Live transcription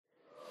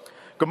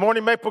Good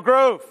morning, Maple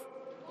Grove.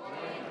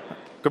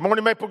 Good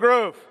morning, Maple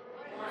Grove.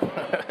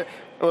 A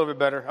little bit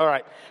better. All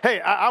right.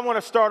 Hey, I want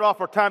to start off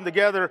our time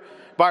together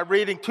by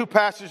reading two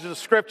passages of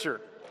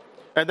Scripture,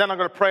 and then I'm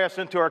going to pray us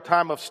into our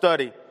time of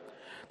study.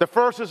 The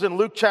first is in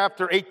Luke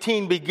chapter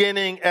 18,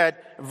 beginning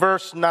at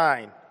verse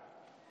 9.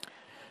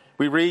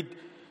 We read,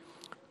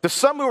 "To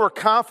some who were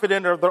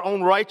confident of their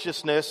own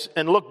righteousness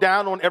and looked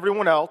down on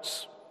everyone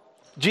else,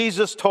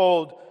 Jesus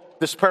told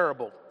this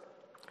parable.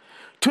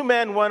 Two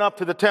men went up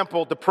to the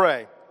temple to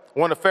pray,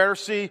 one a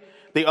Pharisee,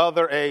 the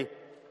other a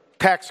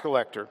tax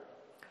collector.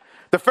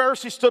 The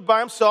Pharisee stood by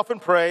himself and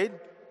prayed,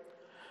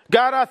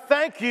 'God, I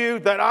thank you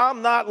that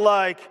I'm not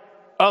like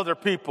other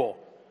people,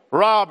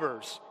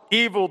 robbers,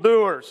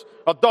 evildoers,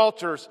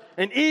 adulterers,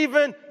 and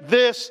even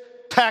this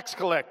tax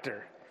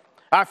collector.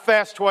 I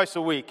fast twice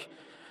a week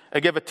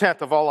and give a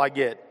tenth of all I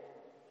get.'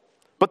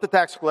 But the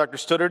tax collector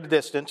stood at a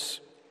distance.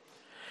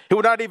 He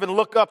would not even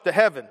look up to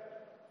heaven,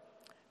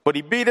 but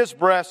he beat his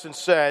breast and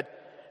said,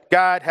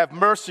 'God, have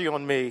mercy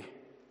on me,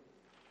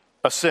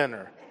 a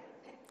sinner.'"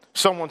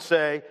 Someone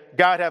say,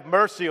 "God, have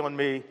mercy on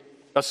me,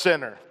 a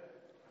sinner."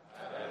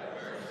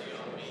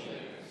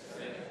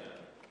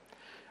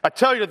 I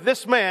tell you that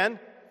this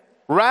man,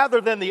 rather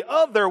than the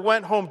other,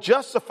 went home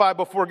justified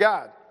before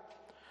God.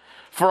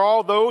 For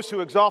all those who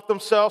exalt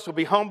themselves will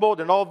be humbled,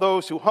 and all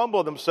those who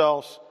humble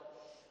themselves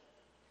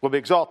will be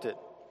exalted.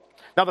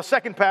 Now, the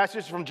second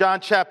passage is from John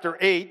chapter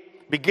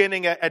 8,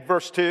 beginning at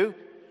verse 2.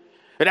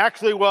 It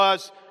actually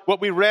was what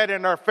we read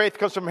in our Faith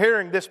Comes From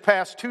Hearing this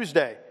past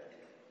Tuesday.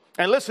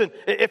 And listen,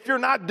 if you're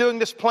not doing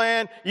this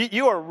plan,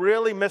 you are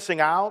really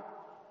missing out.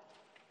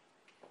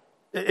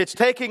 It's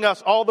taking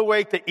us all the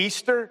way to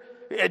Easter,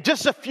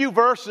 just a few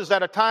verses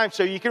at a time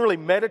so you can really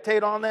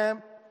meditate on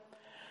them.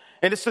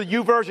 And it's the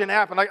YouVersion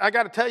app. And I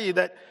got to tell you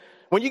that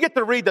when you get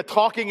to read the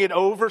Talking It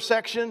Over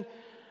section,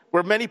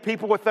 where many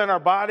people within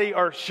our body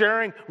are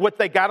sharing what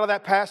they got out of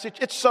that passage,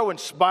 it's so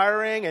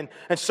inspiring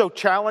and so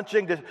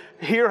challenging to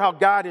hear how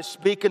God is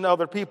speaking to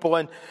other people.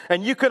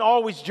 And you can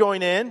always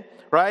join in,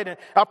 right? And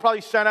I'll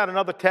probably send out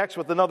another text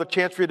with another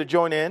chance for you to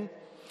join in.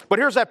 But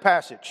here's that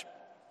passage.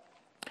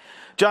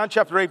 John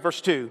chapter 8,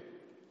 verse 2.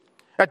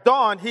 "At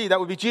dawn, he," that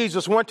would be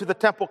Jesus, "went to the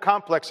temple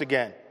complex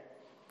again.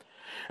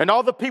 And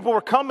all the people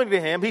were coming to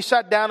him. He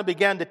sat down and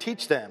began to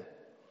teach them.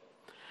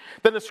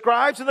 Then the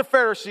scribes and the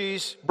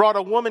Pharisees brought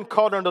a woman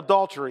caught in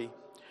adultery,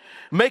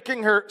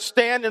 making her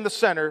stand in the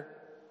center.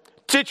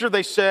 'Teacher,'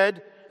 they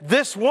said,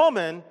 'this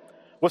woman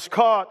was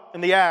caught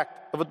in the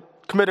act of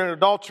committing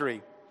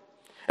adultery.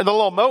 In the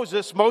law of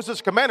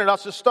Moses commanded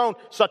us to stone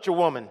such a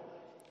woman.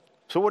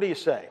 So what do you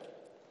say?'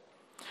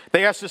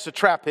 They asked us to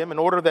trap him in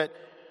order that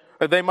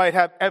they might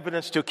have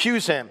evidence to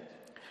accuse him.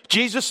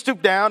 Jesus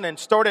stooped down and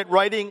started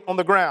writing on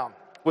the ground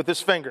with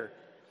his finger.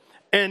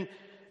 And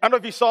I don't know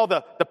if you saw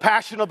the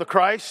Passion of the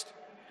Christ,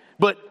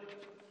 but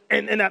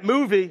in that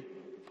movie,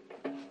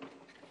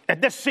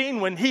 at this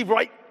scene when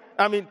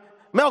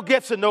Mel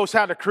Gibson knows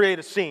how to create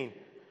a scene.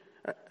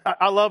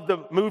 I love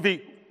the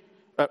movie,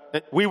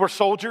 We Were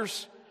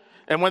Soldiers.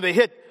 And when he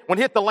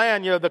hit the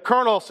land, the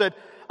colonel said,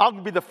 "I'll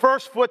be the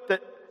first foot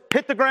that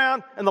hit the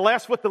ground and the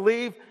last foot to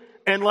leave."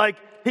 And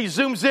he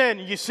zooms in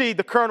and you see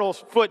the colonel's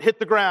foot hit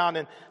the ground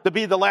and to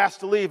be the last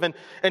to leave. And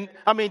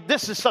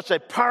this is such a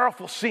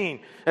powerful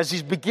scene as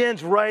he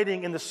begins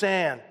writing in the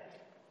sand.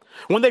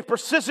 When they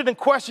persisted in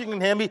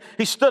questioning him,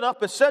 he stood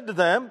up and said to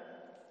them,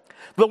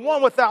 "The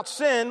one without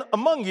sin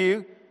among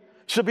you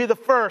should be the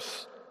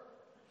first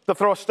to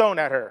throw a stone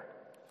at her."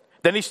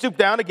 Then he stooped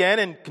down again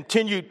and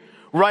continued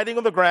writing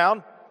on the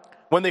ground.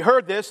 When they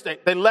heard this,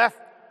 they left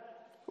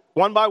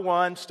one by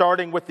one,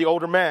 starting with the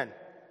older men.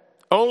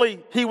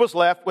 Only he was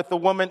left with the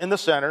woman in the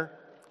center.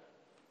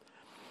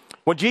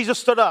 When Jesus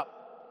stood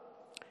up,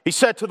 he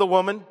said to the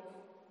woman,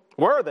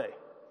 "Where are they?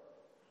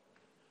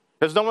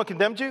 Has no one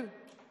condemned you?"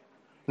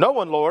 "No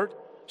one, Lord,"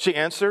 she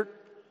answered.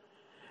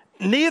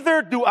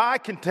 "Neither do I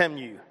condemn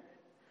you."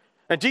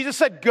 And Jesus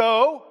said,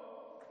 "Go.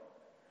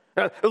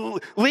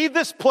 Leave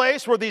this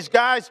place where these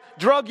guys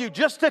drug you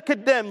just to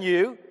condemn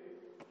you.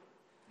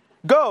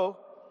 Go.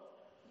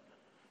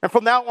 And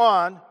from now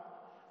on,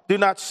 do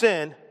not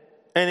sin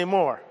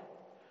anymore."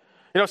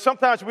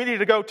 Sometimes we need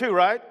to go too,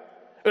 right?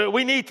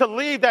 We need to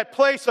leave that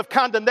place of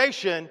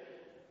condemnation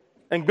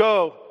and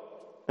go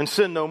and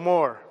sin no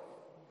more.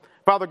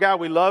 Father God,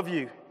 we love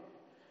you.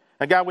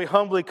 And God, we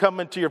humbly come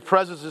into your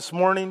presence this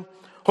morning.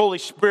 Holy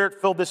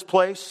Spirit, fill this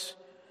place.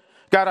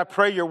 God, I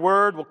pray your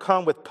word will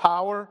come with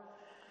power.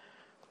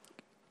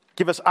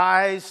 Give us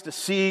eyes to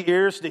see,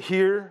 ears to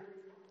hear.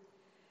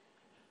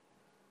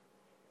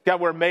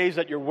 God, we're amazed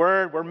at your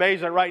word. We're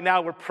amazed that right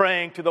now we're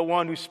praying to the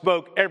one who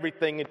spoke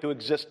everything into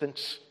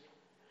existence.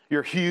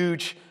 You're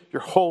huge,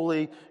 you're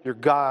holy, you're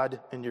God,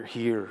 and you're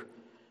here.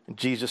 In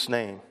Jesus'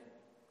 name,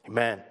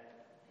 amen.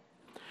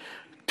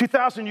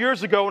 2,000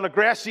 years ago on a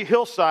grassy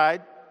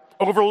hillside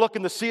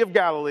overlooking the Sea of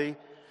Galilee,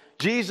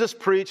 Jesus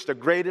preached the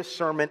greatest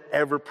sermon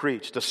ever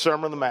preached, the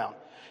Sermon on the Mount,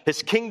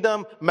 his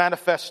kingdom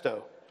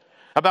manifesto,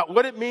 about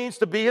what it means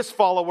to be his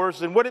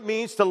followers and what it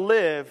means to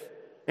live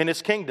in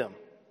his kingdom.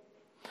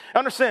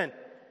 Understand,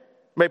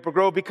 Maple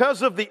Grove,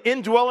 because of the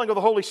indwelling of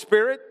the Holy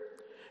Spirit,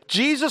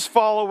 Jesus'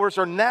 followers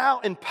are now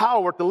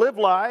empowered to live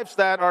lives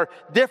that are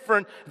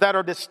different, that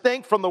are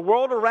distinct from the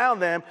world around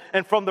them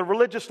and from the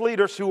religious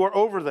leaders who are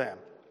over them.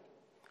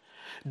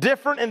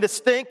 Different and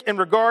distinct in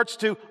regards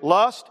to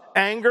lust,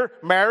 anger,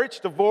 marriage,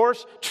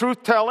 divorce,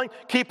 truth-telling,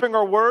 keeping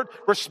our word,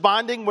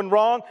 responding when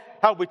wrong,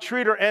 how we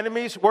treat our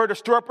enemies, where to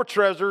store up our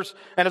treasures,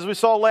 and as we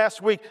saw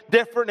last week,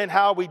 different in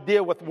how we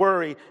deal with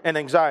worry and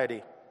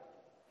anxiety.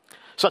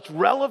 Such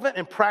relevant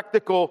and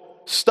practical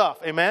stuff,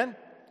 amen?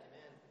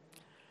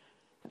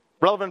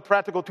 Relevant and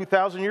practical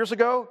 2,000 years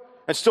ago,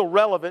 and still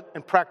relevant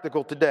and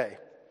practical today.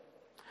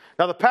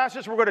 Now, the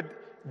passage we're going to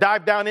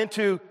dive down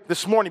into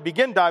this morning,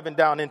 begin diving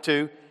down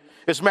into,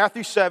 is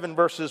Matthew 7,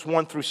 verses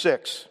 1 through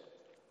 6.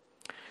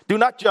 Do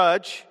not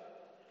judge,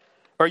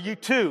 or you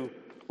too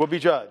will be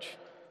judged.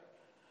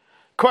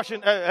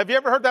 Question, have you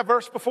ever heard that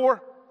verse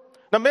before?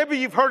 Now, maybe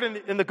you've heard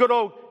it in the good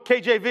old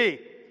KJV.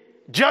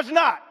 Judge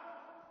not,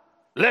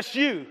 lest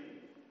you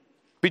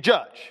be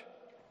judged.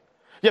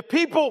 Yet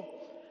people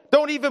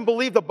don't even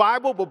believe the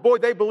Bible, but boy,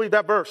 they believe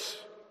that verse.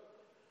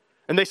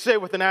 And they say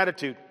with an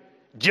attitude,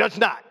 judge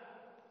not,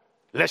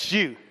 lest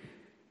you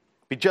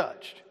be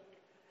judged.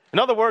 In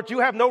other words, you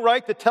have no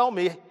right to tell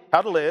me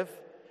how to live.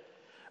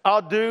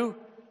 I'll do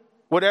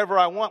whatever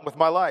I want with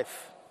my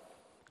life.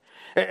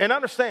 And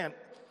understand,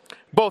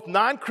 both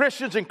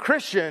non-Christians and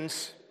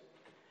Christians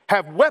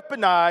have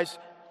weaponized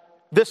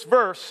this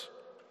verse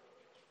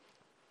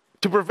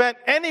to prevent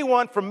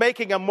anyone from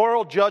making a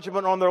moral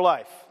judgment on their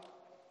life.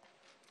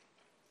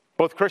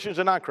 Both Christians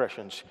and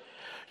non-Christians.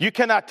 You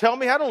cannot tell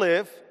me how to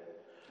live.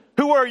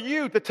 Who are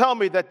you to tell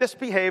me that this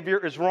behavior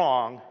is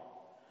wrong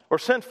or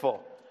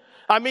sinful?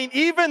 I mean,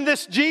 even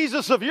this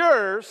Jesus of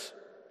yours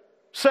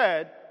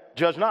said,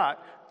 judge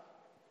not,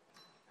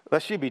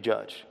 lest ye be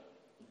judged.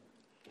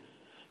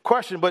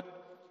 Question, but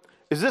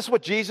is this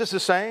what Jesus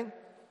is saying?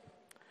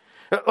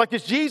 Like,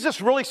 is Jesus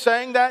really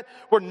saying that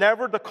we're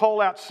never to call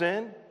out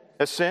sin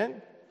as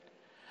sin?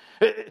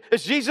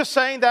 Is Jesus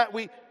saying that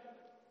we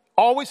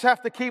always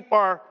have to keep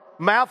our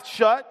mouth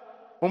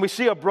shut when we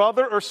see a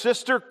brother or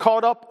sister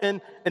caught up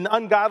in an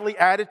ungodly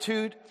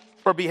attitude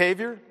or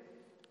behavior?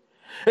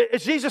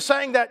 Is Jesus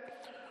saying that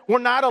we're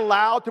not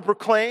allowed to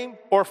proclaim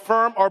or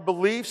affirm our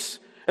beliefs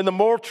and the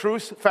moral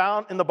truths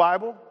found in the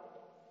Bible?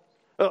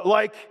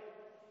 Like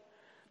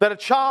that a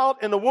child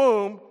in the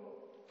womb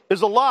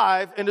is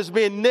alive and is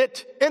being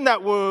knit in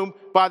that womb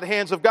by the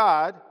hands of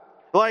God.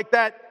 Like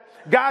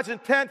that God's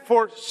intent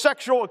for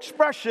sexual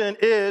expression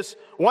is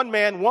one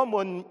man, one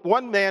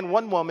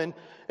woman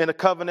in a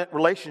covenant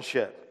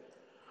relationship.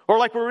 Or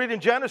like we read in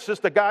Genesis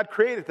that God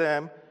created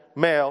them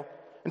male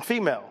and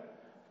female.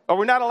 Are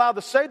we not allowed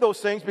to say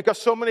those things because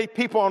so many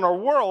people in our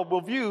world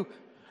will view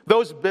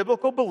those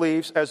biblical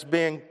beliefs as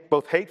being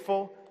both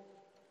hateful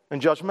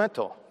and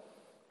judgmental?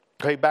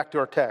 Okay, back to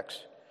our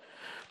text.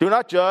 Do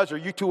not judge, or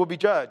you too will be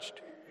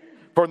judged.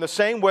 For in the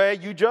same way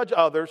you judge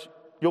others,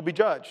 you'll be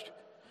judged.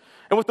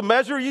 And with the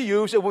measure you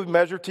use, it will be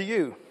measured to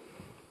you.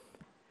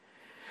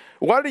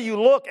 Why do you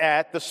look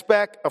at the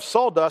speck of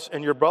sawdust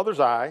in your brother's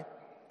eye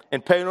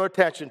and pay no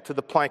attention to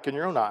the plank in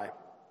your own eye?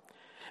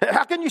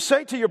 How can you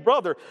say to your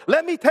brother,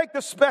 let me take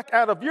the speck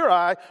out of your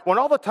eye, when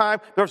all the time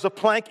there's a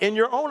plank in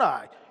your own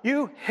eye?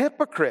 You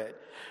hypocrite.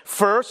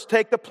 First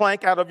take the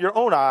plank out of your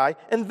own eye,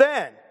 and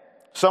then,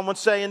 someone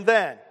say, and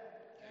then,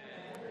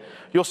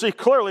 you'll see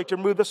clearly to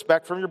remove the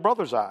speck from your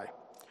brother's eye.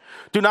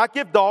 Do not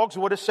give dogs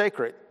what is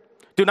sacred.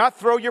 Do not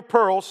throw your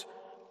pearls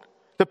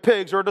to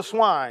pigs or to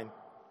swine.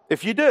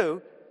 If you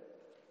do,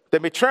 they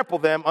may trample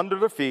them under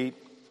their feet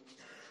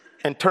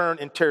and turn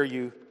and tear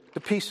you to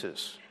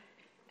pieces.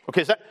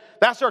 Okay, so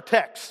that's our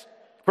text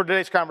for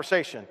today's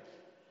conversation.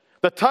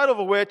 The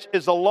title of which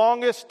is the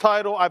longest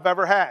title I've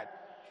ever had.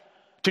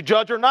 To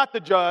judge or not to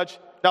judge,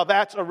 now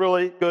that's a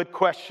really good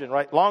question,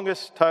 right?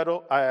 Longest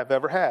title I have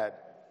ever had.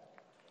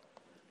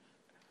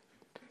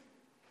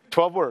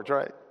 12 words,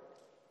 right?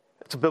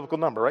 It's a biblical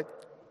number, right?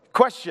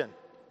 Question.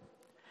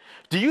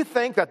 Do you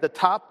think that the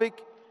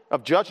topic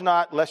of judge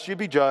not lest you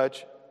be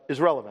judged is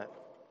relevant?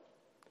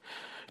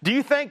 Do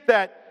you think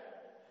that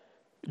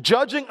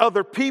judging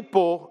other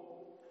people,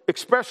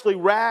 especially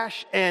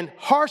rash and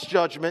harsh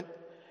judgment,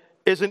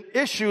 is an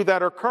issue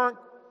that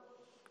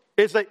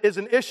is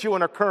an issue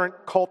in our current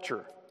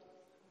culture?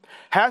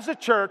 Has the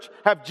church,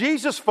 have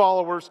Jesus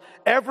followers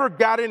ever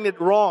gotten it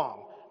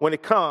wrong when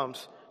it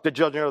comes to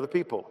judging other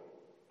people?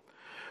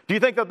 Do you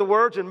think that the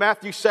words in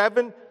Matthew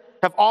 7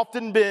 have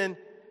often been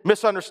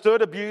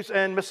misunderstood, abused,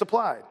 and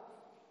misapplied?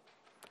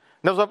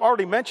 Now, as I've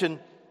already mentioned,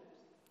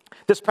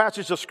 this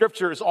passage of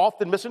Scripture is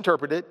often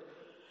misinterpreted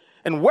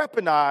and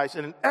weaponized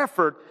in an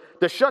effort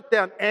to shut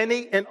down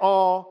any and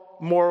all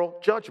moral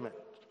judgment.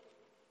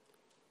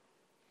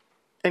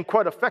 And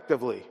quite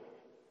effectively,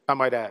 I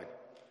might add.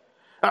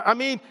 I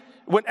mean,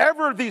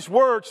 whenever these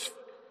words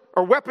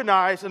are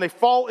weaponized and they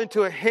fall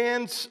into the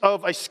hands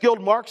of a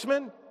skilled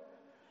marksman,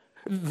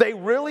 they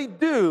really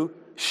do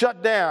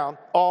shut down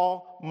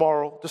all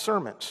moral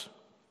discernments.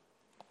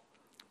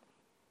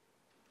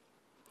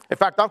 In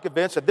fact, I'm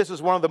convinced that this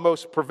is one of the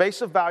most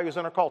pervasive values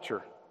in our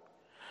culture.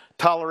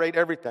 Tolerate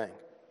everything,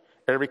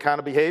 every kind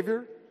of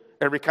behavior,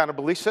 every kind of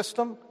belief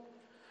system.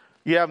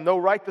 You have no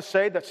right to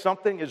say that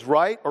something is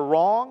right or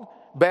wrong,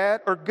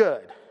 bad or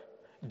good.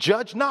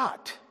 Judge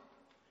not,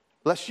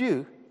 lest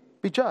you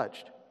be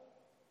judged.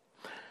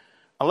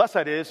 Unless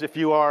that is, if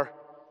you are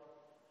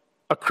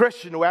a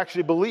Christian who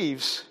actually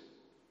believes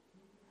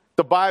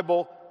the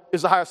Bible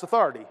is the highest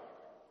authority.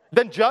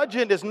 Then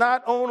judging is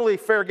not only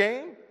fair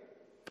game,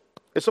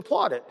 it's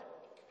applauded.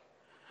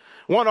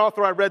 One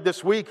author I read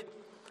this week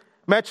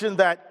mentioned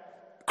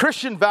that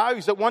Christian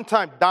values at one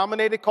time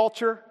dominated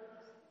culture.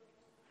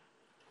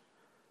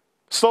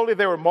 Slowly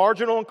they were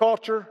marginal in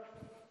culture,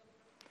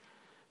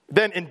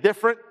 then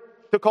indifferent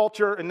to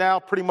culture, and now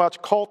pretty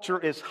much culture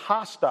is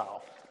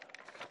hostile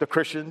to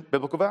Christian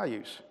biblical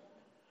values.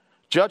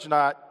 Judge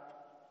not,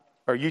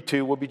 or you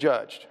too will be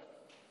judged.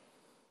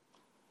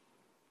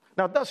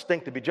 Now, it does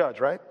stink to be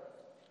judged, right?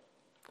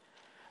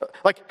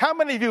 Like, how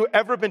many of you have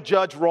ever been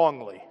judged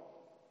wrongly?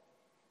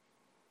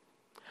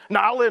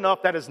 Now, oddly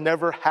enough, that has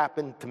never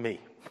happened to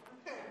me.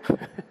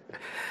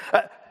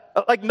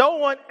 Like, no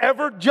one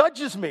ever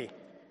judges me.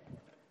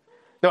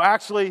 No,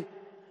 actually,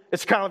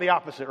 it's kind of the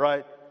opposite,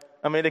 right?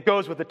 I mean, it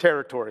goes with the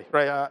territory,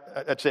 right?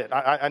 That's it.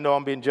 I know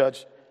I'm being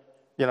judged,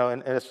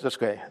 and it's just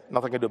okay.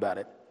 Nothing I can do about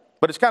it.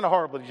 But it's kind of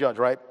horrible to judge,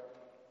 right?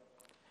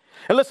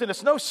 And listen,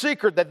 it's no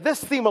secret that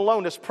this theme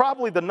alone is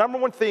probably the number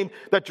one theme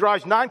that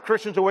drives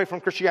non-Christians away from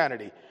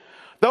Christianity.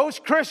 Those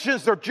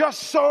Christians, they're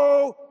just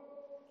so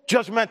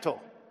judgmental.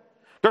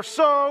 They're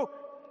so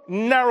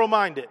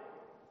narrow-minded,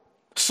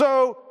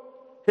 so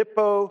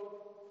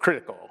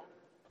hypocritical.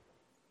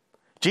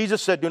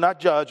 Jesus said, do not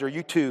judge, or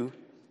you too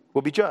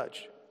will be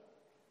judged.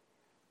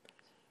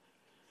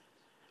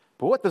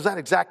 But what does that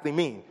exactly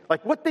mean?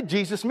 Like, what did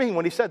Jesus mean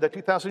when he said that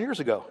 2,000 years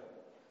ago?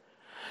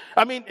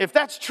 I mean, if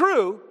that's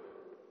true,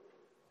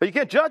 that you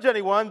can't judge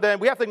anyone, then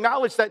we have to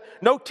acknowledge that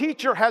no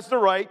teacher has the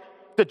right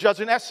to judge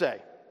an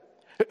essay.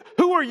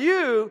 Who are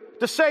you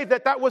to say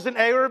that that was an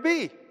A or a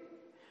B?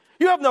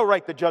 You have no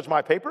right to judge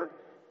my paper.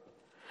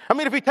 I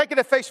mean, if we take it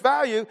at face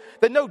value,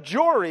 then no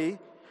jury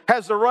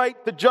has the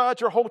right to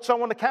judge or hold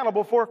someone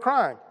accountable for a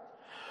crime.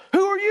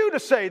 Who are you to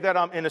say that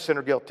I'm innocent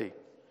or guilty?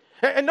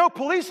 And no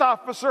police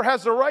officer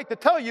has the right to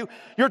tell you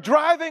you're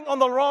driving on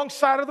the wrong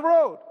side of the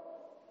road.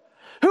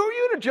 Who are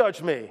you to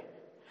judge me?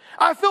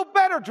 I feel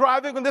better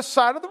driving on this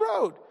side of the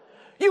road.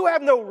 You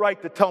have no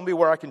right to tell me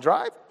where I can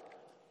drive.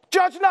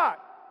 Judge not,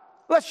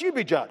 lest you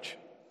be judged.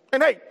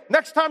 And hey,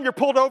 next time you're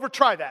pulled over,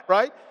 try that,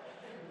 right?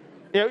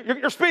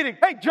 You're speeding.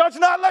 Hey, judge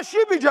not, lest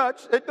you be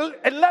judged.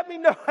 And let me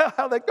know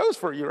how that goes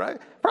for you, right?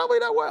 Probably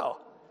not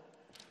well.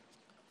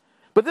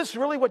 But this is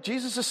really what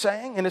Jesus is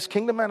saying in his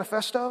Kingdom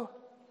Manifesto?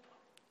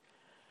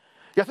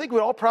 I think we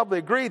all probably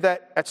agree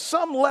that at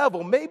some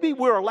level, maybe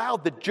we're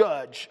allowed to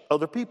judge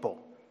other people.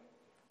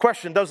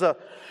 Question, does a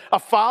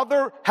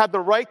father have the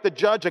right to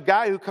judge a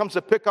guy who comes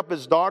to pick up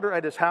his daughter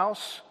at his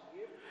house?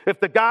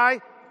 If the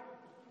guy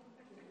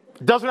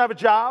doesn't have a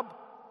job,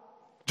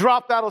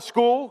 dropped out of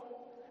school,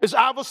 is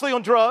obviously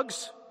on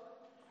drugs,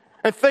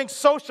 and thinks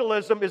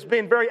socialism is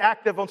being very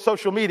active on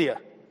social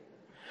media.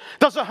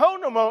 Does a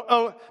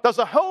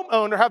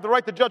homeowner have the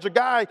right to judge a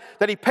guy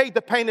that he paid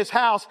to paint his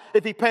house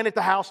if he painted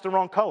the house the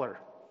wrong color?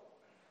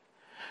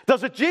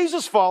 Does a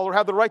Jesus follower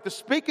have the right to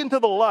speak into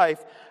the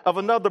life of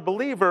another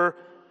believer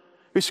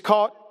who's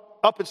caught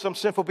up in some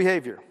sinful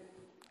behavior?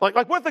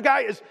 Like what if the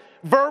guy is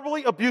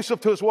verbally abusive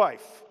to his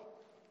wife?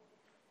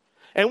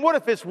 And what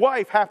if his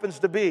wife happens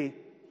to be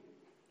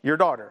your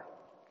daughter?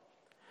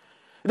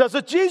 Does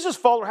a Jesus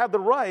follower have the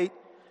right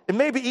and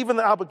maybe even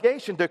the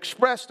obligation to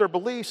express their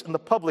beliefs in the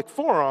public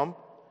forum?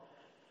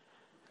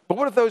 But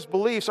what if those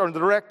beliefs are in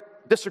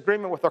direct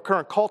disagreement with our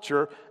current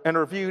culture and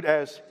are viewed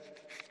as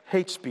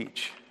hate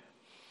speech?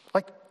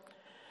 Like,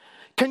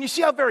 can you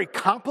see how very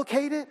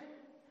complicated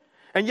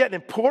and yet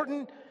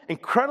important,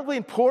 incredibly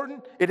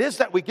important it is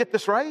that we get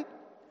this right?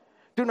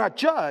 Do not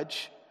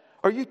judge,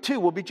 or you too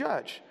will be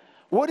judged.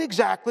 What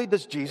exactly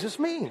does Jesus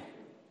mean?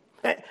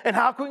 And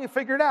how can we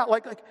figure it out?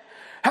 Like,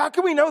 how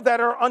can we know that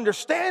our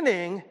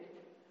understanding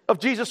of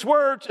Jesus'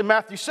 words in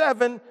Matthew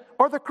 7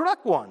 are the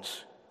correct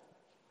ones?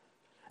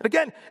 And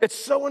again, it's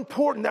so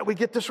important that we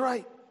get this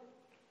right.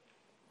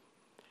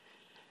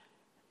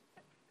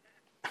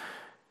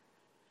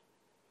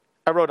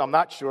 I wrote, I'm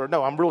not sure.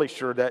 No, I'm really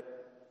sure that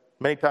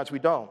many times we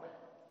don't.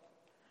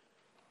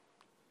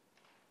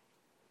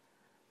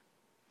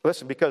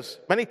 Listen, because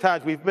many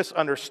times we've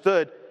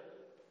misunderstood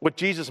what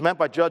Jesus meant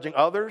by judging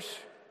others.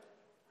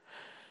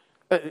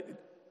 It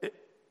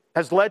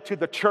has led to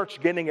the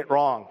church getting it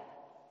wrong.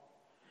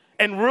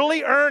 And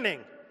really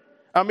earning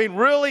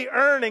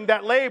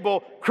that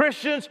label,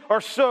 Christians are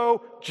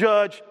so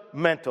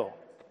judgmental.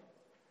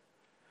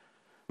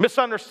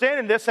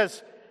 Misunderstanding this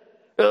has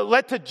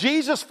led to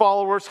Jesus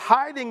followers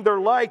hiding their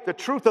light, the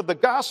truth of the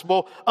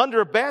gospel, under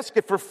a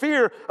basket for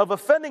fear of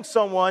offending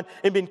someone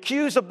and being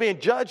accused of being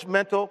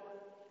judgmental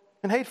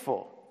and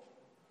hateful.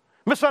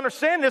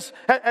 Misunderstanding this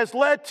has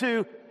led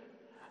to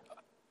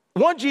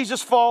one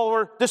Jesus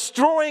follower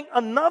destroying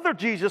another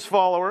Jesus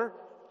follower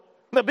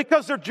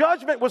because their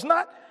judgment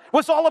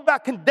was all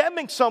about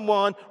condemning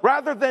someone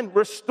rather than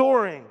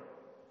restoring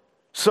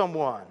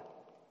someone.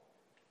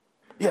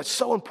 Yeah, it's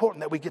so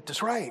important that we get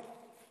this right.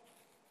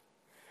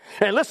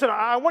 And listen,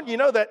 I want you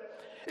to know that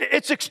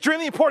it's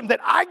extremely important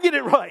that I get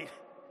it right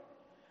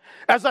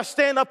as I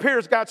stand up here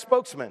as God's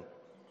spokesman.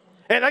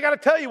 And I got to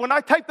tell you, when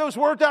I typed those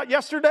words out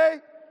yesterday,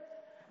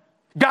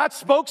 God's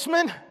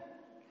spokesman,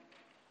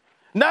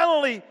 not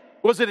only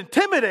was it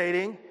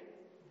intimidating,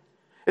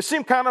 it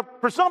seemed kind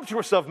of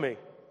presumptuous of me.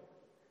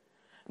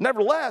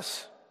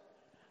 Nevertheless,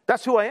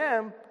 that's who I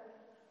am.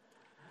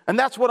 And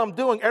that's what I'm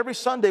doing every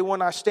Sunday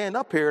when I stand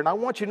up here. And I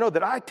want you to know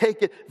that I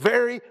take it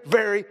very,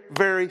 very,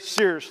 very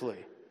seriously.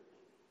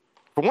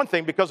 For one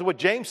thing, because of what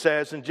James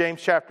says in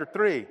James chapter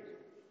 3.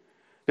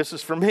 This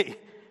is for me.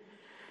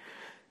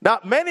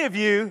 Not many of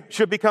you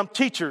should become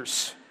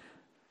teachers,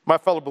 my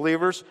fellow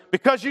believers,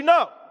 because you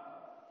know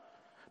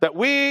that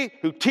we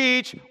who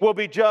teach will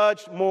be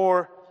judged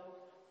more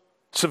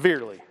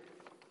severely.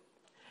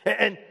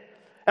 And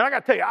I got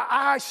to tell you,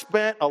 I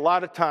spent a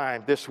lot of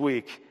time this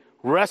week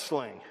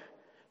wrestling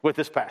with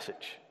this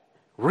passage,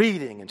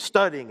 reading and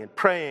studying and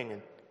praying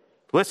and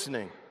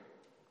listening.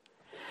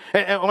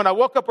 And when I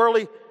woke up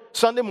early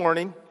Sunday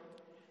morning,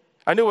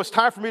 I knew it was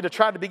time for me to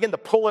try to begin to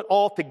pull it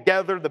all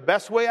together the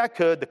best way I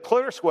could, the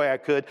clearest way I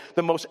could,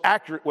 the most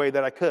accurate way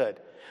that I could.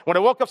 When I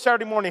woke up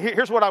Saturday morning,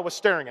 here's what I was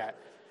staring at,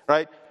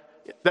 right?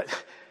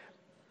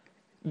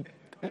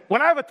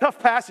 When I have a tough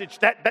passage,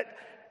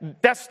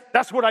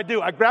 that's what I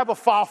do. I grab a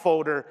file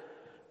folder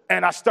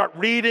and I start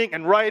reading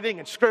and writing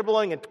and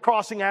scribbling and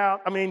crossing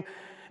out.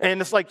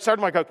 And it's like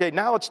starting like, okay,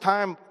 now it's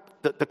time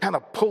to kind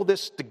of pull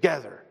this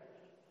together.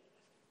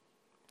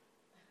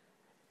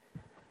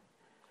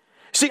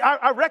 See,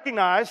 I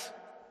recognize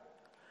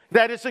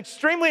that it's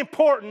extremely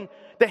important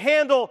to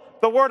handle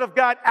the Word of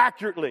God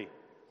accurately.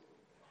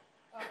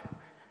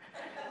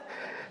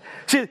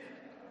 See,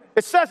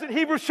 it says in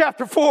Hebrews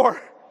chapter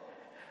 4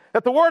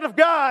 that the Word of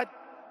God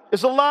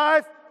is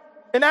alive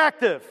and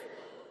active.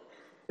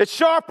 It's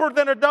sharper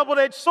than a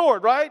double-edged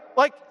sword, right?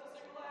 Like,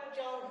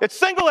 it's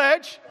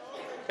single-edged.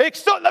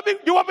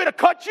 You want me to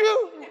cut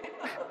you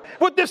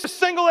with this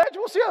single edge?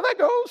 We'll see how that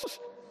goes.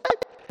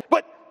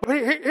 But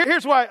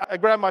here's why I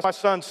grabbed my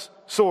son's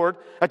sword.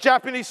 A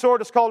Japanese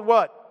sword is called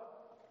what?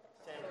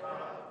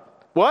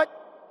 What?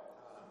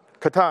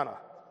 Katana.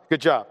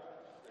 Good job.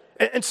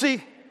 And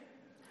see,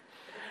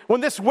 when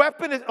this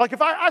weapon is, like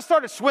if I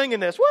started swinging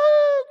this, woo,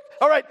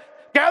 all right,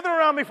 gather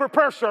around me for a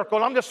prayer circle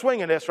and I'm just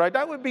swinging this, right?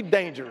 That would be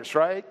dangerous,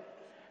 right?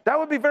 That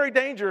would be very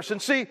dangerous.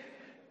 And see,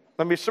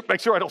 let me make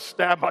sure I don't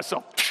stab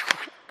myself.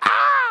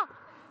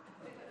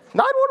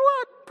 911,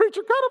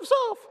 preacher cut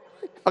himself.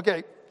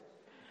 Okay.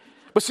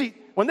 But see,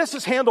 when this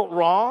is handled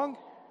wrong,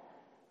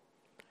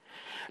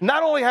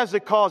 not only has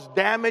it caused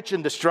damage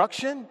and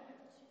destruction,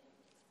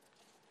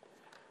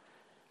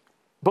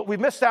 but we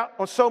missed out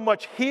on so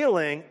much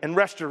healing and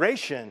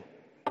restoration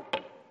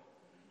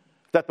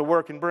that the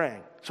word can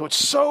bring. So it's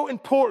so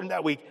important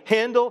that we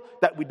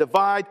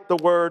divide the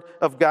word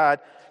of God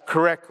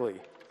correctly.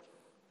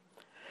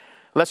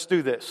 Let's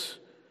do this.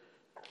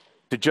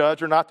 To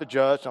judge or not to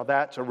judge? Now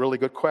that's a really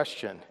good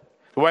question.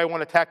 The way I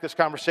want to attack this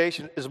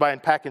conversation is by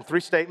unpacking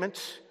three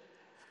statements.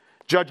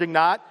 Judging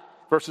not,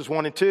 verses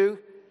 1 and 2.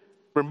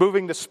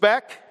 Removing the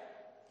speck,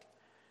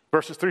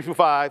 verses 3 through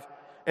 5.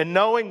 And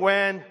knowing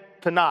when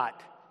to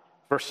not,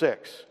 verse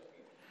 6.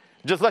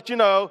 Just let you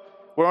know,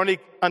 we're only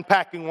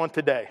unpacking one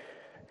today.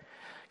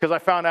 Because I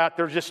found out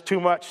there's just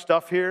too much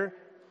stuff here.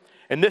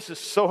 And this is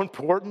so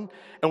important.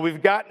 And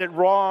we've gotten it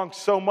wrong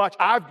so much.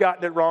 I've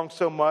gotten it wrong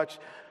so much.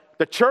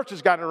 The church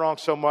has gotten it wrong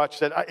so much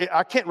that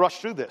I can't rush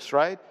through this,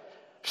 right?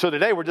 So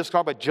today we're just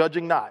talking about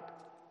judging not.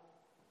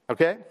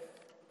 Okay?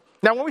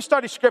 Now when we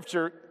study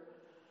Scripture,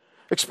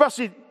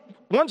 especially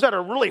ones that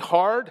are really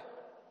hard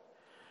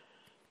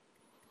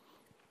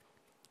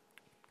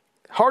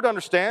to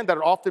understand, that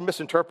are often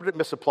misinterpreted,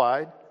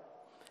 misapplied,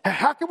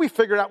 how can we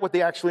figure out what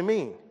they actually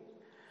mean?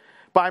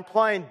 By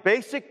applying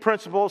basic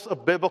principles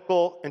of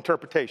biblical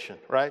interpretation,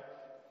 right?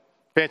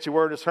 Fancy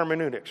word is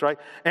hermeneutics, right?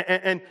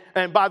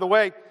 And by the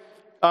way,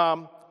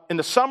 in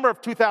the summer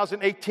of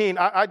 2018,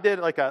 I did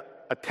like a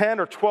 10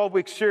 or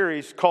 12-week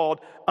series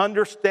called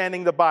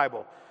Understanding the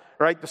Bible,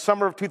 right? The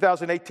summer of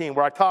 2018,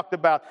 where I talked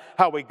about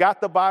how we got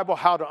the Bible,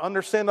 how to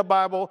understand the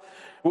Bible,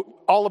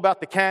 all about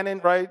the canon,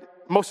 right?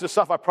 Most of the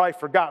stuff I probably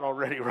forgot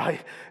already,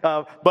 right?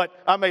 But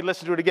I may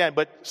listen to it again.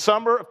 But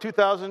summer of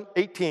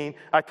 2018,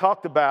 I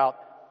talked about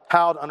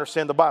how to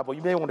understand the Bible.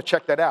 You may want to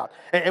check that out.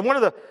 And one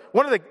of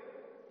the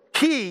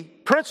key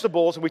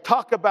principles, and we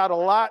talk about a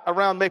lot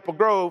around Maple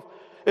Grove,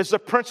 is the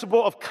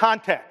principle of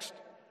context.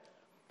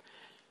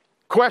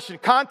 Question,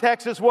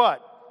 context is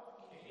what?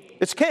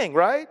 It's king,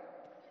 right?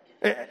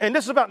 And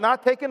this is about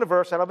not taking a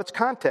verse out of its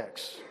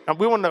context. And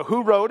we want to know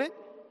who wrote it,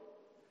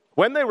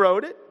 when they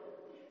wrote it,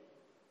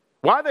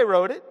 why they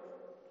wrote it,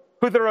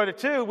 who they wrote it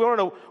to. We want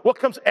to know what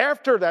comes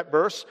after that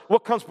verse,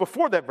 what comes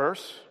before that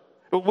verse.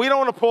 We don't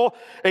want to pull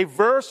a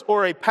verse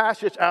or a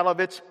passage out of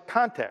its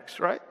context,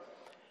 right?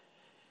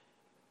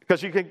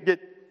 Because you can get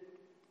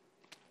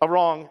a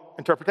wrong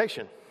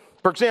interpretation.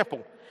 For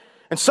example,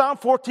 in Psalm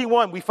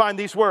 14:1, we find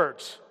these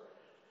words.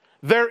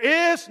 There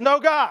is no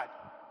God.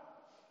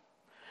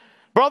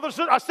 Brothers,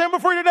 I stand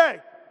before you today.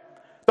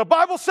 The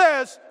Bible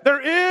says there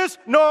is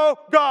no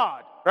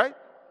God, right?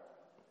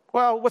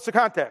 Well, what's the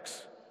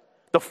context?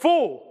 The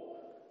fool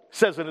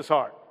says in his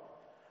heart,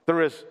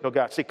 there is no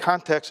God. See,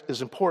 context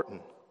is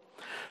important.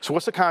 So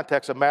what's the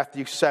context of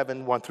Matthew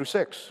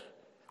 7:1-6?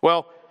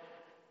 Well,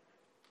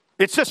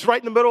 it sits right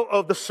in the middle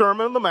of the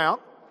Sermon on the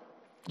Mount,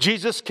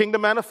 Jesus'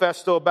 kingdom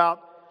manifesto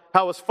about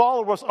how his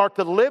followers are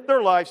to live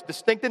their lives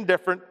distinct and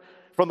different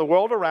from the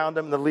world around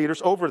them and the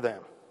leaders over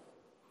them.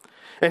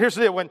 And here's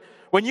the deal.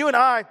 When you and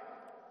I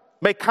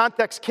make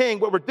context king,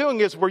 what we're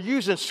doing is we're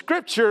using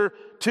Scripture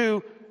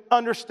to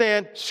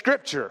understand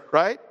Scripture,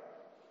 right?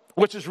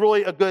 Which is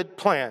really a good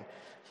plan,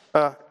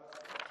 an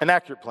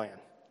accurate plan.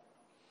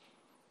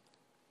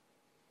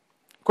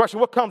 Question,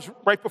 what comes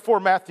right before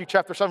Matthew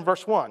chapter 7,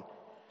 verse 1?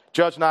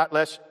 Judge not,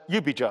 lest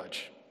you be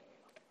judged.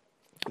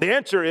 The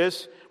answer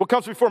is, what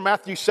comes before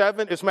Matthew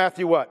 7 is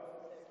Matthew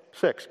what?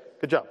 6.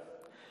 Good job.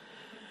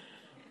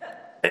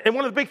 And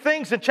one of the big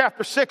things in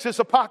chapter 6 is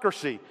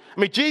hypocrisy. I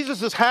mean,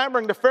 Jesus is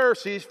hammering the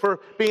Pharisees for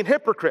being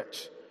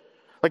hypocrites.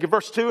 Like in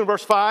verse 2 and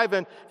verse 5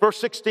 and verse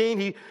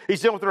 16,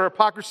 he's dealing with their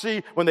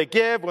hypocrisy when they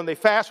give, when they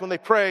fast, when they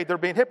pray, they're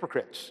being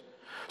hypocrites.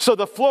 So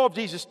the flow of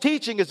Jesus'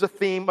 teaching is the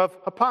theme of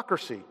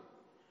hypocrisy.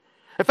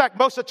 In fact,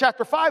 most of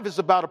chapter 5 is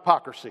about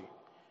hypocrisy.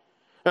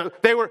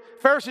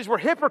 Pharisees were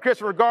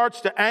hypocrites in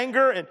regards to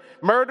anger and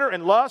murder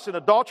and lust and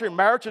adultery and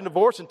marriage and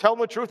divorce and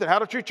telling the truth and how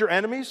to treat your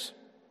enemies.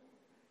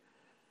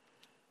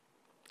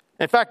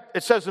 In fact,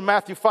 it says in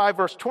Matthew 5,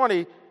 verse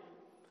 20,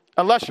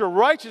 unless your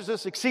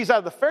righteousness exceeds that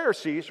of the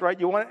Pharisees, right,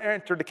 you want to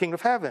enter the kingdom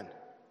of heaven.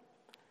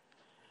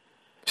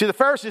 See, the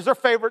Pharisees, their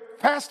favorite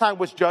pastime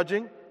was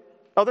judging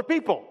other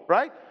people,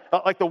 right?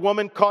 Like the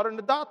woman caught in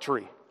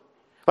adultery,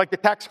 like the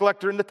tax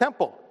collector in the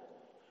temple.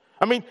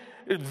 I mean,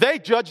 they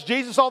judged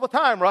Jesus all the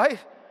time, right?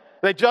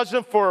 They judged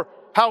him for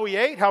how he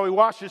ate, how he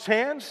washed his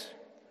hands.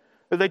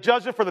 They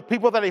judged him for the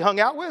people that he hung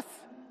out with.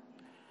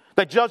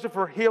 They judged him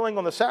for healing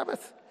on the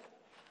Sabbath.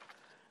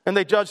 And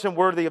they judged him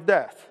worthy of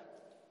death.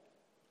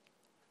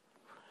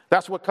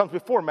 That's what comes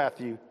before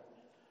Matthew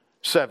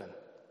 7,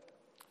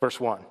 verse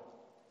 1.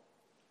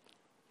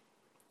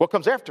 What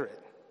comes after it?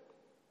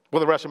 Well,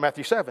 the rest of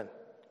Matthew 7,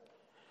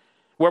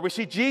 where we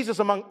see Jesus,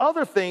 among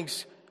other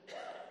things,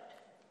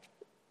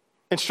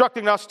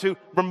 instructing us to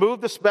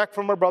remove the speck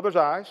from our brother's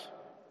eyes,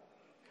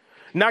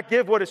 not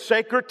give what is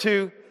sacred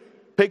to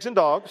pigs and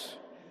dogs,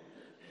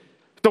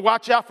 to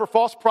watch out for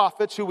false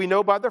prophets who we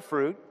know by their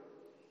fruit.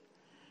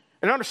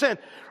 And understand,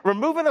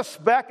 removing a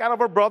speck out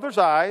of our brother's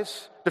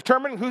eyes,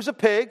 determining who's a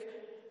pig,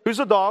 who's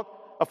a dog,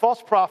 a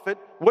false prophet,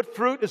 what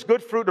fruit is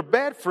good fruit or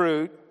bad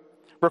fruit,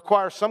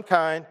 requires some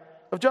kind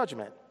of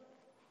judgment.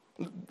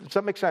 Does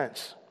that make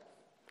sense?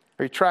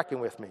 Are you tracking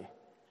with me?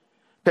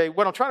 Okay,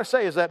 what I'm trying to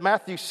say is that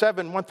Matthew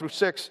 7,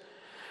 1-6,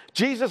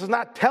 Jesus is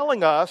not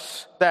telling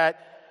us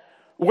that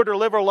we're to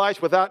live our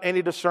lives without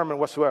any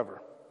discernment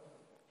whatsoever.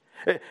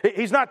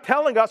 He's not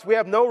telling us we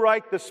have no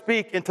right to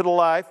speak into the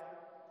life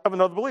of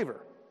another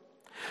believer.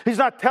 He's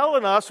not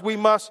telling us we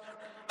must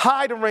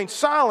hide and remain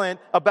silent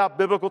about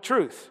biblical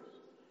truth.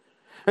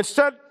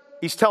 Instead,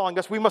 he's telling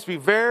us we must be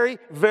very,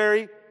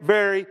 very,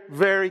 very,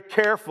 very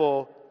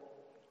careful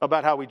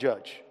about how we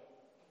judge.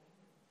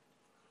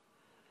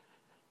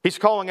 He's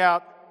calling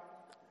out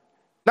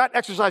not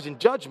exercising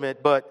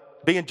judgment,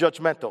 but being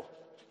judgmental.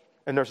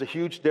 And there's a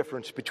huge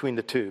difference between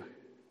the two.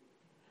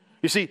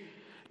 You see,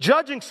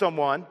 judging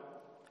someone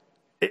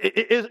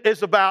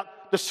is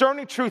about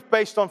discerning truth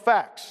based on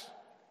facts.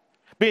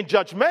 Being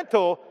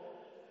judgmental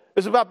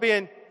is about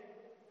being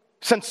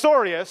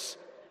censorious.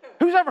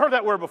 Who's ever heard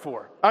that word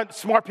before?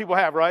 Smart people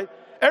have, right?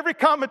 Every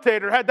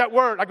commentator had that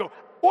word. I go,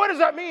 what does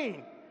that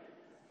mean?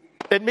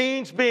 It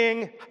means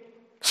being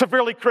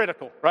severely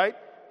critical, right?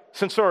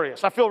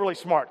 Censorious. I feel really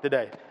smart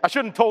today. I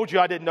shouldn't have told you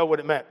I didn't know what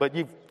it meant, but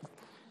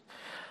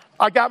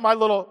I got my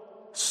little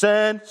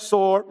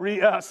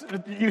censorious.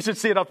 You should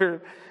see it up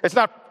here. It's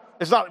not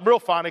real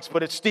phonics,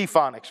 but it's Steve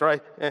phonics,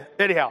 right?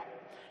 Anyhow,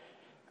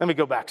 let me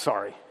go back.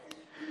 Sorry.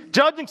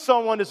 Judging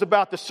someone is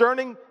about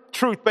discerning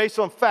truth based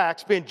on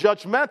facts. Being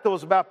judgmental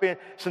is about being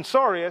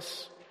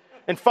censorious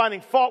and finding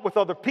fault with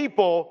other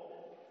people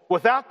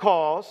without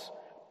cause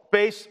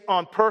based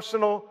on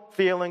personal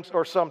feelings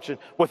or assumptions.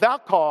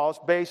 Without cause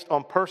based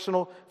on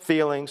personal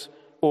feelings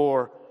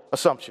or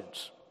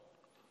assumptions.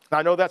 Now,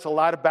 I know that's a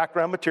lot of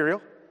background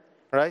material,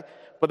 right?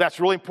 But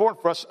that's really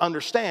important for us to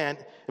understand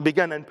and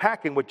begin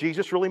unpacking what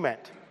Jesus really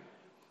meant.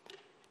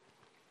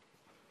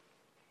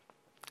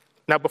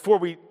 Now, before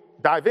we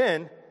dive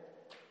in,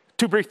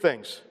 two brief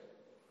things.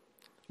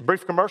 A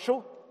brief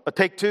commercial, a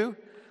take two,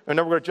 and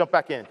then we're going to jump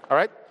back in, all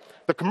right?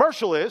 The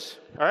commercial is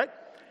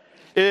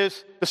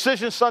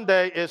Decision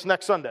Sunday is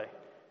next Sunday.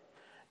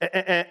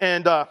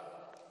 And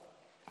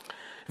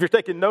if you're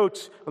taking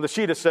notes on the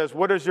sheet, it says,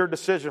 what is your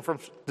decision from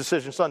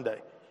Decision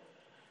Sunday?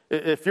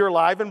 If you're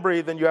alive and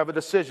breathing, you have a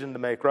decision to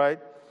make, right?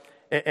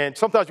 And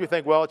sometimes we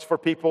think, well, it's for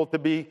people to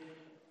be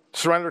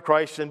surrendered to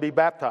Christ and be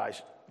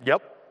baptized.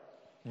 Yep,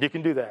 you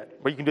can do that.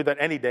 Well, you can do that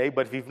any day,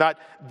 but if you've not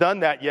done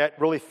that yet,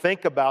 really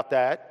think about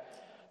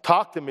that.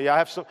 Talk to me.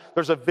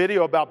 There's a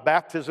video about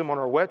baptism on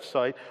our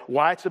website,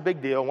 why it's a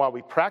big deal, and why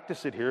we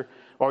practice it here,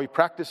 why we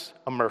practice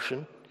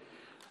immersion.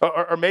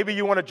 Or maybe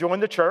you want to join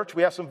the church.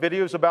 We have some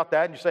videos about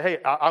that, and you say,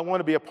 hey, I want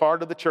to be a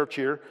part of the church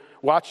here.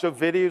 Watch the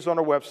videos on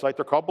our website.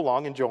 They're called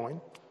Belong and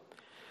Join.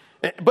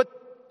 But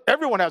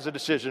everyone has a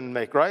decision to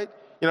make, right?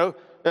 You know,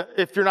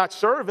 if you're not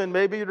serving,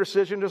 maybe your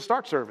decision is to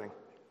start serving.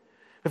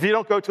 If you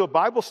don't go to a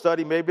Bible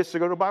study, maybe it's to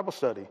go to a Bible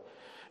study.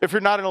 If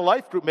you're not in a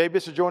life group, maybe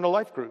it's to join a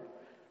life group,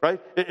 right?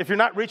 If you're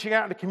not reaching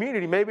out in the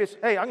community, maybe it's,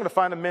 hey, I'm going to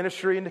find a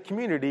ministry in the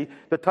community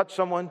to touch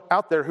someone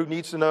out there who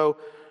needs to know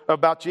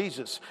about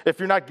Jesus. If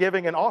you're not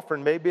giving an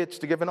offering, maybe it's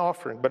to give an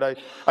offering. But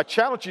I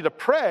challenge you to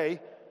pray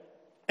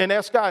and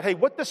ask God, hey,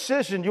 what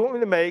decision do you want me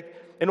to make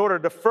in order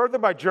to further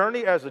my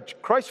journey as a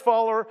Christ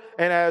follower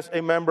and as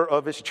a member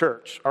of his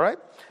church, all right?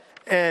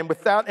 And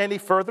without any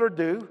further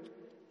ado,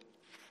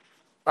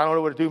 I don't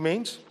know what ado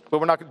means, but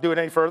we're not going to do it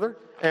any further,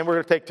 and we're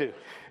going to take two.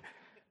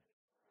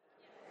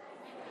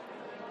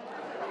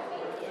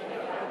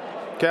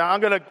 Okay,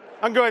 I'm going to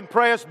go ahead and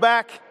pray us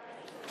back.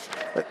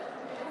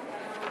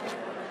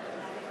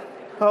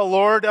 Oh,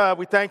 Lord,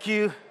 we thank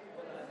you.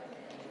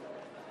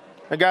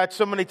 And God,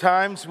 so many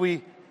times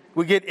we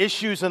get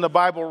issues in the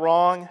Bible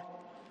wrong.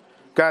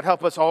 God,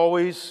 help us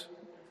always,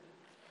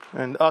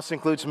 and us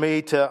includes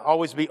me, to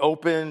always be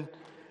open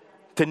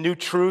to new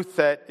truth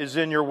that is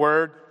in your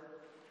word.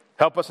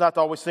 Help us not to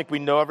always think we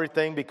know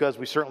everything, because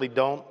we certainly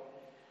don't.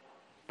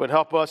 But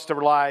help us to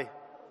rely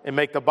and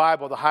make the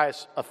Bible the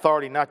highest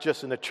authority, not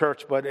just in the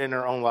church, but in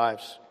our own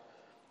lives.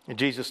 In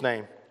Jesus'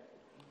 name,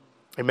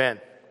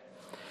 amen.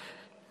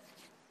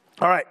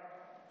 All right.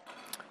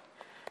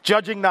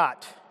 Judging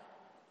not.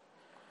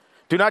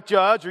 Do not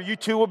judge, or you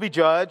too will be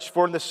judged.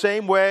 For in the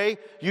same way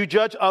you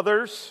judge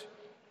others,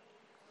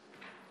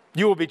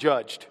 you will be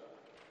judged.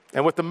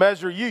 And with the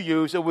measure you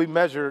use, it will be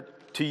measured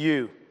to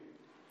you.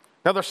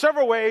 Now, there are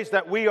several ways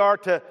that we are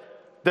to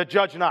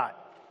judge not.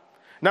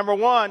 Number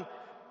one,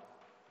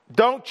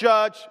 don't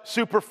judge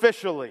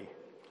superficially.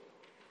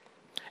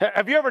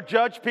 Have you ever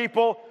judged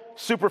people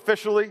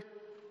superficially?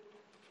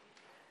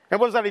 And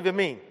what does that even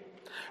mean?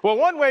 Well,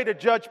 one way to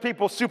judge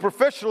people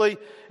superficially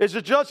is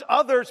to judge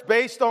others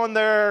based on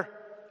their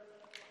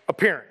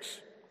appearance.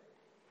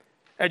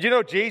 And you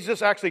know,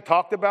 Jesus actually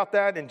talked about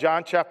that in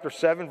John chapter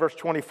 7, verse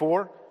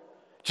 24.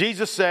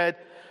 Jesus said,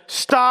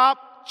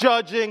 stop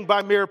judging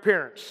by mere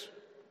appearance,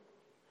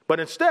 but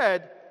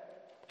instead,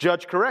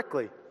 judge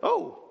correctly.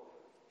 Oh,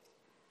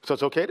 so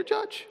it's okay to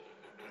judge?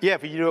 Yeah,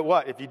 if you do it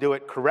what? If you do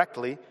it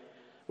correctly,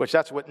 which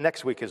that's what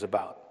next week is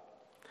about.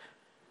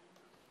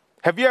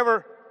 Have you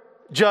ever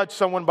judged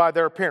someone by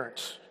their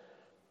appearance?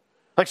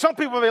 Like some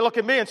people may look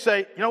at me and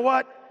say, you know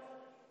what?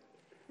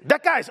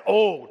 That guy's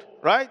old,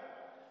 right?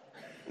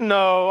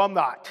 No, I'm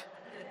not.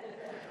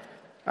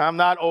 I'm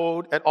not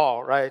old at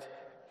all, right?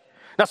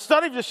 Now,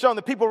 studies have shown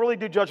that people really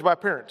do judge by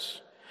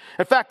appearance.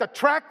 In fact,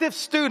 attractive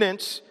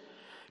students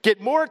get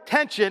more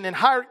attention and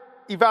higher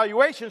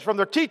evaluations from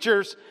their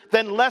teachers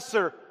than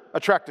lesser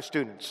attractive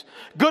students.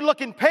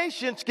 Good-looking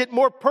patients get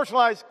more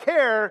personalized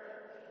care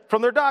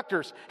from their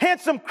doctors.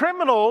 Handsome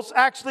criminals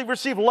actually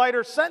receive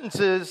lighter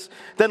sentences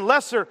than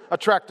lesser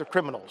attractive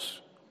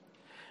criminals.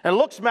 And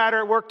looks matter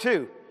at work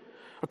too.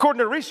 According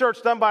to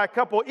research done by a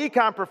couple of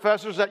econ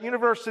professors at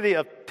University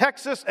of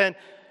Texas and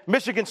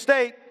Michigan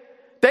State,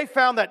 they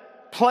found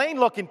that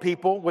plain-looking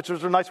people, which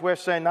was a nice way of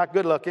saying not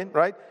good-looking,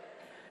 right?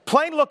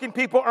 Plain-looking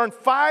people earn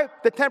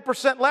 5 to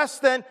 10% less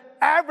than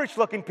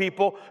average-looking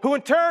people, who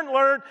in turn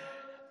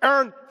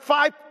earn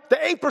 5 to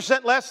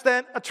 8% less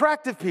than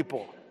attractive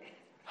people.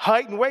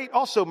 Height and weight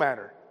also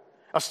matter.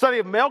 A study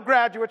of male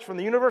graduates from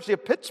the University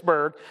of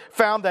Pittsburgh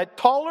found that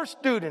taller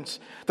students,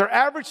 their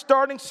average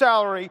starting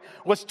salary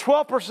was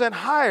 12%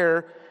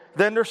 higher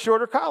than their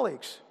shorter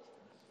colleagues.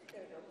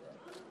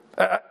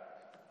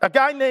 A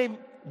guy named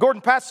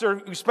Gordon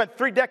Patzer, who spent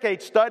 3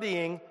 decades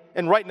studying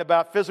and writing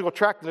about physical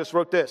attractiveness,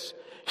 wrote this: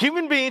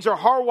 human beings are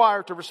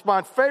hardwired to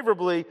respond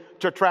favorably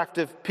to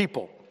attractive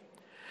people.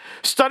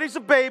 Studies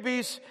of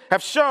babies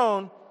have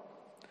shown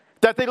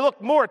that they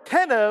look more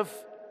attentive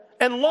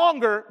and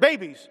longer,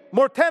 babies,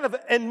 more attentive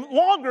and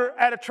longer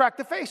at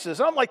attractive faces.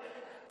 And I'm like,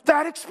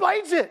 that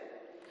explains it.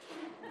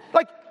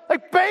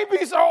 Like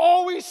babies are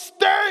always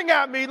staring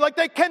at me like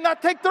they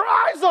cannot take their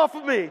eyes off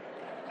of me.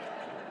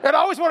 And I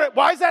always wonder,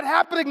 why is that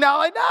happening? Now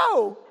I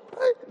know.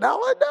 Now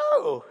I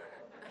know.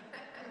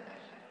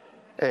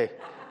 Hey,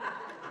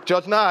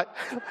 judge not.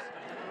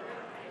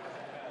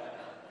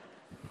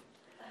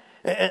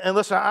 And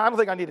listen, I don't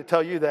think I need to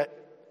tell you that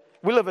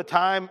we live a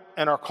time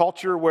in our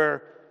culture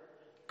where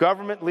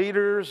government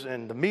leaders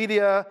and the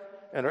media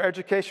and our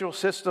educational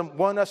system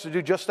want us to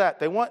do just that.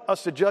 They want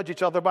us to judge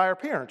each other by our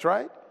appearance,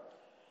 right?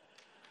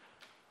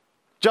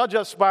 Judge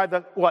us by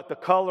the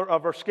color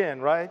of our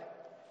skin, right?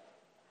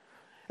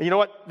 And you know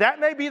what? That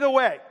may be the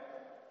way.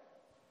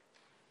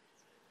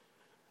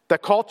 The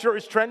culture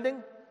is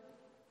trending,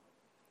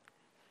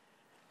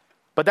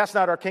 but that's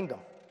not our kingdom.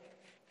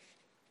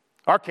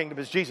 Our kingdom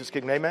is Jesus'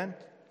 kingdom, amen?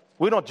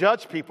 We don't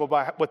judge people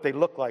by what they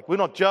look like. We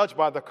don't judge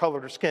by the color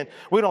of their skin.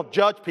 We don't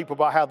judge people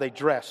by how they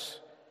dress.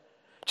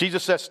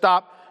 Jesus says,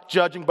 stop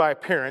judging by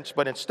appearance,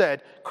 but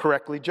instead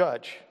correctly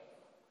judge.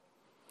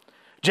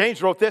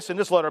 James wrote this in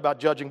this letter about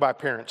judging by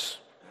appearance.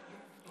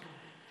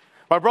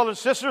 My brothers and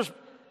sisters,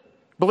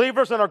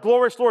 believers in our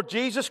glorious Lord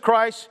Jesus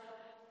Christ,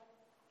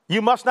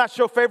 you must not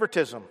show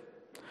favoritism.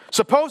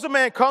 Suppose a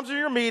man comes to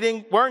your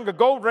meeting wearing a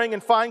gold ring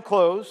and fine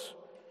clothes,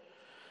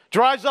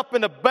 drives up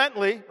in a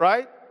Bentley,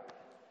 right?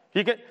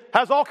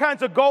 Has all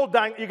kinds of gold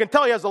dyeing. You can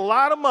tell he has a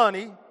lot of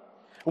money,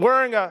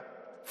 wearing a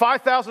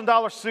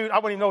 $5,000 suit. I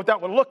wouldn't even know what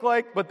that would look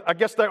like, but I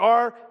guess they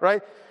are,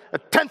 right? A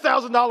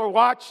 $10,000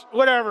 watch,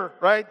 whatever,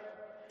 right?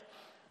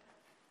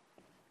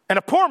 And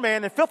a poor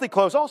man in filthy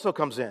clothes also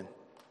comes in.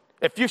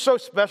 If you show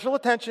special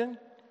attention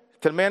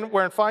to the man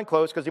wearing fine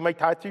clothes because he may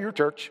tithe to your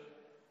church,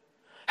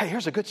 hey,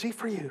 here's a good seat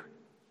for you.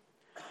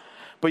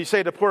 But you say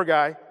to the poor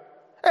guy,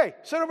 hey,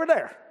 sit over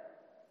there.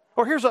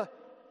 Or here's a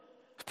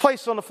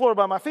place on the floor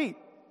by my feet.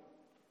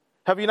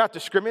 Have you not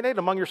discriminated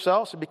among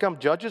yourselves and become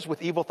judges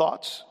with evil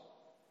thoughts?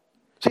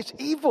 See, it's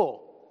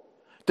evil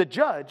to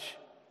judge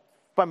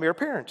by mere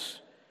appearance.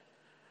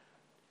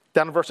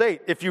 Down in verse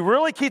 8, if you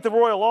really keep the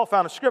royal law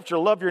found in Scripture,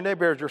 love your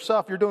neighbor as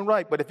yourself, you're doing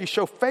right. But if you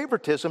show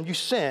favoritism, you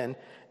sin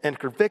and are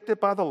convicted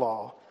by the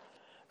law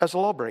as a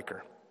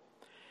lawbreaker.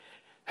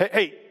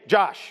 Hey,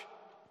 Josh,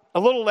 a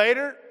little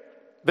later,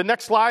 the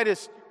next slide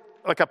is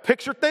like a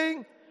picture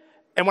thing.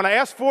 And when I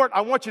ask for it,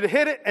 I want you to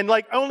hit it and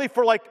only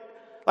for like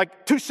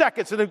 2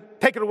 seconds and then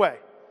take it away.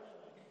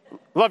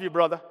 Love you,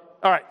 brother.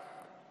 All right.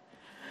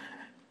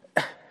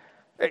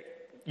 Hey,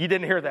 you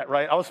didn't hear that,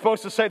 right? I was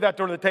supposed to say that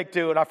during the take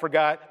two, and I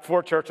forgot.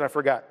 For church, and I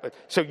forgot.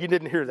 So you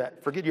didn't hear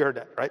that. Forget you heard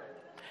that, right?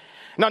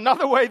 Now,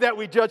 another way that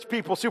we judge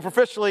people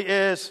superficially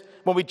is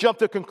when we jump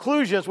to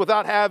conclusions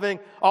without having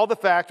all the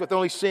facts, with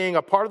only seeing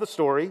a part of the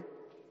story.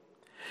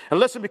 And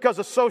listen, because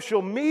of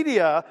social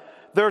media,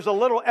 there's a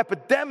little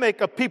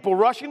epidemic of people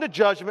rushing to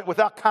judgment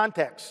without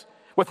context,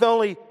 with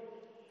only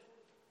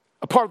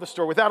a part of the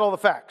story, without all the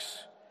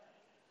facts.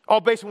 All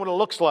based on what it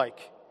looks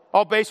like.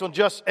 All based on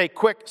just a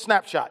quick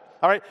snapshot.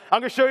 All right, I'm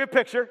going to show you a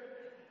picture,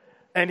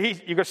 and you're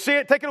going to see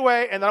it, take it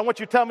away, and then I want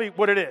you to tell me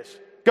what it is.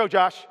 Go,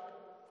 Josh.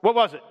 What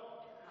was it?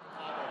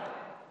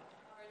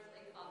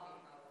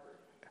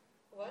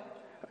 What?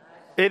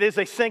 It is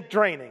a sink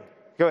draining.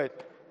 Go ahead.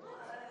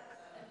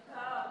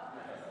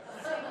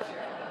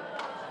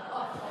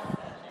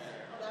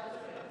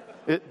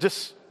 It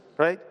just,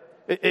 right?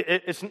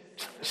 It's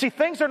see,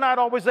 things are not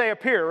always they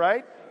appear,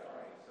 right?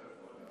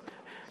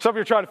 Some of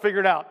you are trying to figure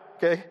it out,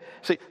 okay?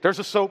 See, there's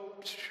a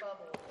soap,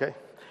 okay?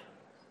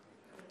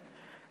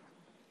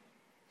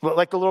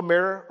 Like the little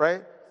mirror,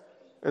 right?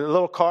 A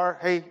little car.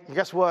 Hey,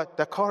 guess what?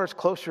 That car is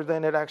closer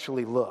than it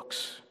actually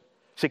looks.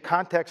 See,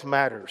 context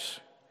matters.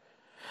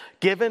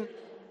 Giving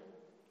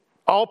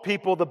all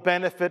people the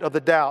benefit of the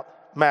doubt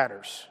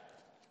matters.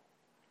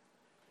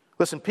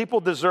 Listen, people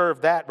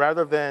deserve that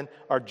rather than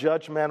our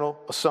judgmental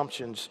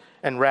assumptions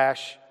and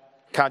rash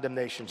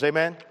condemnations.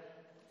 Amen?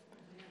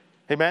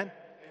 Amen?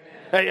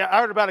 Hey, I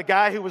heard about a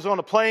guy who was on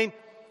a plane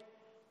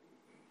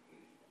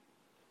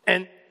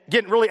and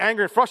getting really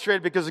angry and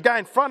frustrated because the guy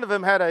in front of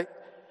him had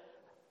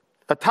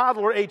a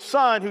toddler-age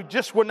son who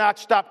just would not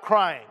stop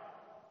crying.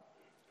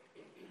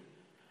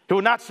 He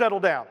would not settle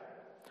down.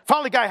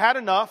 Finally, the guy had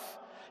enough.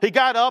 He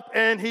got up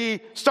and he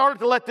started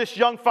to let this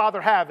young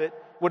father have it,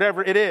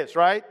 whatever it is,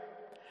 right?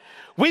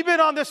 We've been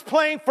on this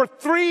plane for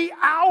 3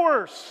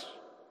 hours.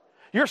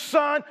 Your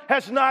son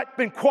has not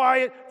been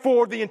quiet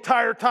for the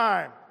entire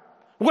time.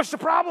 What's the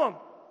problem?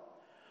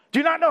 Do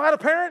you not know how to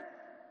parent?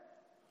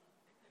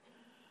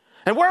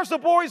 And where's the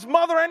boy's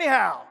mother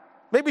anyhow?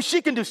 Maybe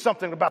she can do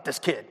something about this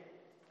kid.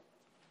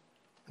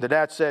 The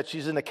dad said,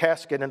 she's in the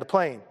casket in the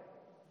plane.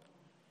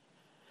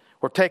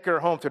 We're taking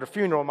her home to the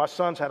funeral. My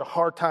son's had a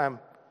hard time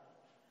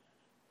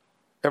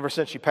ever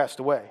since she passed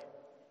away.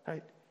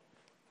 Right?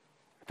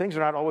 Things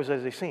are not always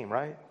as they seem,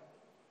 right?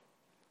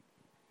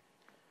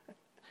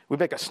 We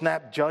make a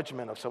snap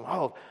judgment of someone.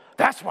 Oh,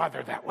 that's why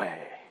they're that way.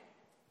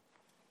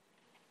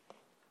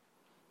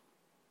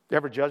 You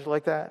ever judge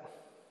like that?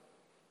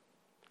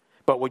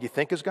 But what you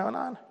think is going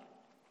on?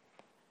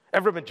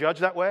 Ever been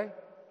judged that way?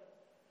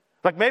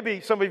 Like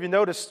maybe some of you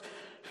noticed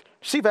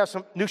Steve has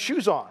some new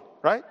shoes on,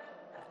 right?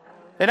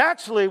 And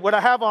actually what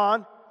I have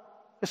on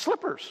is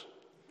slippers.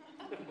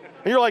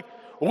 And you're like,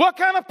 what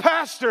kind of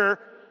pastor?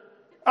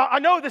 I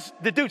know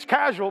the dude's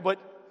casual, but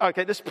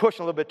okay, this is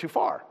pushing a little bit too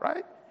far,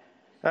 right?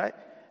 Right?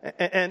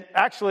 And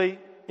actually,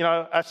 you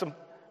know, I had some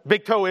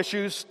big toe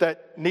issues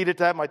that needed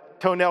to have my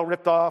toenail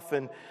ripped off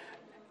and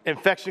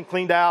infection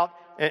cleaned out,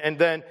 and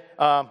then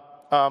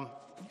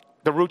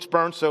the root's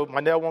burned, so my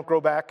nail won't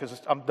grow back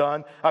because I'm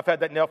done. I've had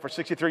that nail for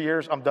 63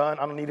 years. I'm done.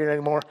 I don't need it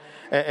anymore.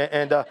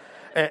 And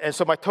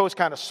so my toe's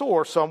kind of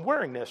sore, so I'm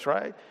wearing this,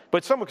 right?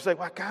 But someone could say,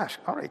 well, gosh,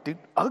 all right, dude,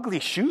 ugly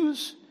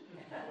shoes?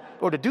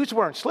 Or the dude's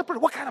wearing slippers?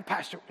 What kind of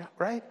pastor,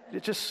 right?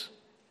 It just,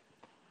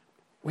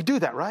 we do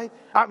that, right?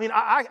 I mean,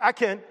 I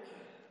can,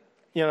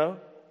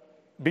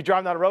 be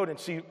driving down the road and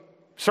see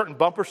certain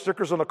bumper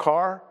stickers on a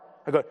car.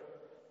 I go,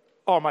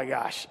 oh my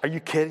gosh, are you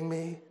kidding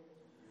me?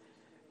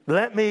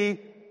 Let me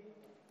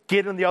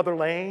get in the other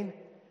lane.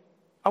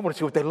 I want to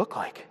see what they look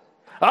like.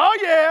 Oh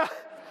yeah,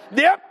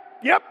 yep.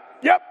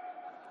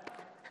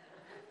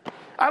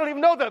 I don't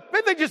even know that.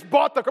 Maybe they just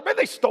bought the car. Maybe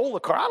they stole the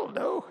car. I don't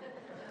know.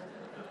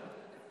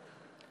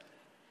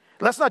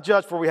 Let's not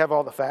judge before we have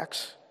all the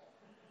facts.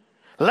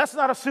 Let's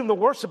not assume the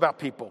worst about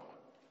people.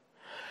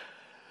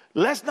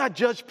 Let's not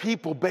judge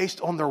people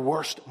based on their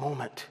worst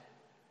moment.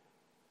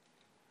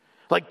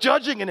 Like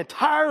judging an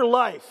entire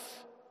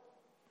life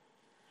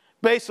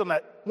based on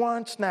that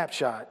one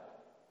snapshot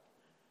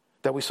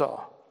that we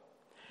saw.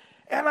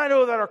 And I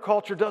know that our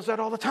culture does that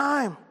all the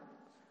time.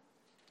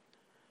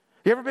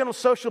 You ever been on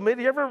social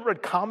media? You ever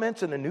read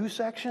comments in the news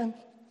section?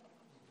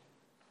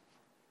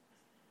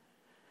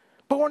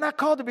 But we're not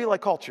called to be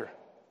like culture.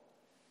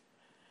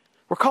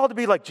 We're called to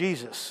be like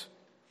Jesus.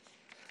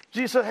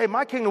 Jesus said, hey,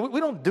 my kingdom, we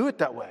don't do it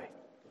that way.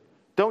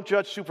 Don't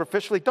judge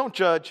superficially. Don't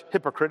judge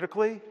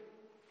hypocritically.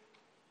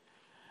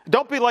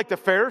 Don't be like the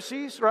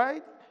Pharisees,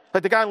 right?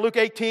 Like the guy in Luke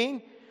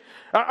 18.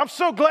 I'm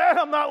so glad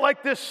I'm not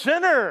like this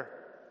sinner.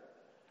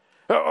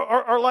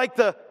 Or like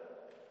the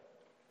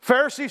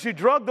Pharisees who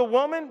drugged the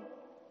woman.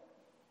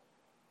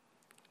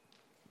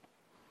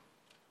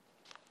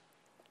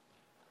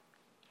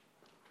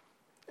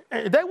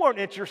 They weren't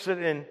interested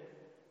in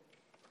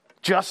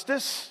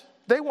justice.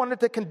 They wanted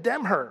to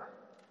condemn her.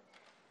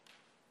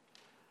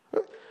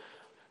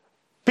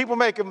 People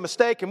make a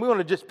mistake and we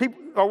want to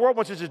our world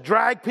wants to just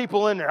drag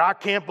people in there. I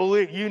can't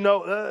believe,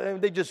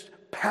 they just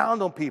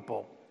pound on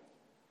people.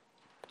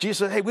 Jesus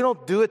said, hey, we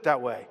don't do it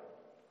that way.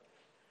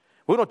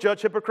 We don't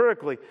judge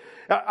hypocritically.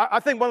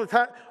 I think one of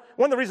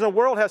the reasons the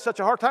world has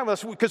such a hard time with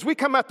us is because we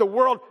come at the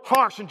world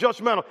harsh and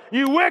judgmental.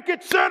 You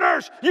wicked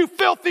sinners, you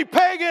filthy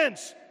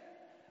pagans.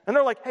 And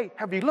they're like, hey,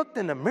 have you looked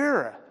in the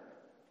mirror?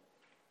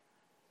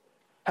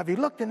 Have you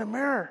looked in the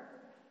mirror?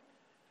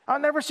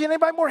 I've never seen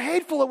anybody more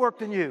hateful at work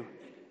than you.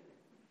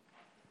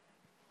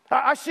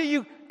 I see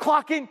you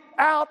clocking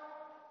out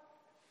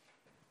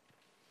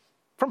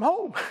from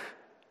home.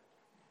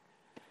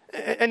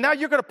 And now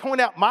you're going to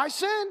point out my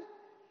sin?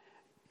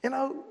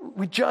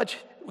 We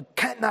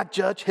cannot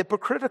judge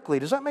hypocritically.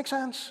 Does that make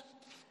sense?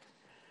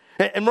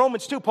 In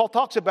Romans 2, Paul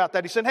talks about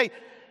that. He said, hey,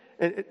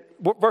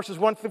 verses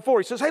 1 through 4,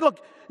 he says, hey,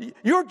 look,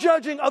 you're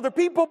judging other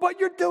people,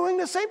 but you're doing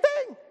the same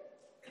thing.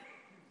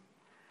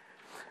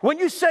 When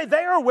you say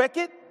they are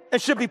wicked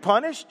and should be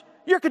punished,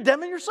 you're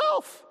condemning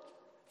yourself.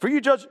 For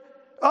you judge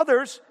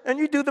others and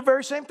you do the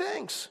very same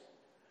things.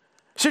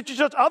 Since you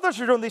judge others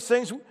for doing these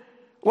things,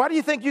 why do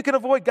you think you can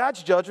avoid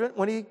God's judgment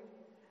when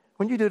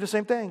you do the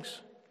same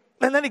things?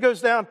 And then he goes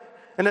down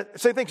and the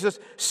same thing. He says,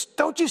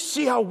 don't you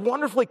see how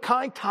wonderfully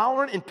kind,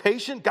 tolerant, and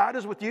patient God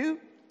is with you?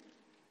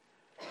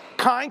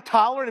 Kind,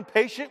 tolerant, and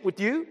patient with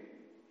you?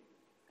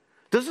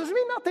 Does this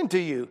mean nothing to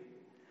you?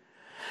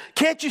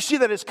 Can't you see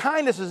that his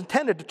kindness is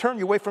intended to turn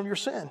you away from your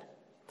sin?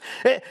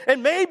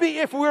 And maybe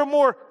if we're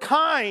more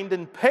kind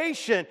and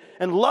patient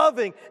and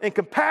loving and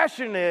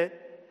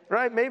compassionate,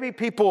 right, maybe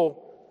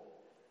people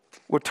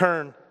would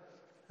turn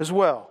as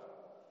well.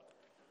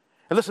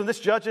 And listen, this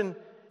judging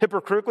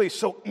hypocritically is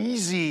so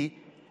easy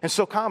and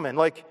so common.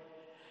 Like,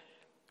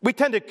 we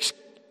tend to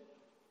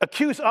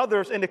accuse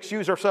others and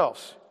excuse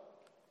ourselves.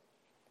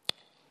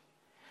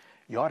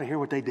 You ought to hear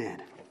what they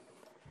did.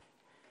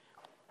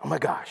 Oh my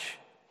gosh.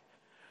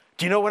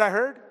 Do you know what I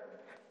heard?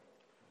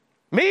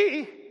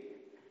 Me?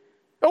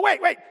 Oh, wait.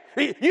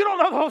 You don't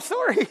know the whole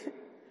story.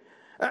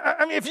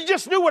 I mean, if you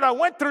just knew what I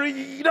went through,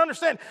 you'd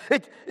understand.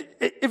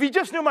 If you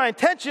just knew my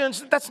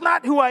intentions, that's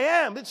not who I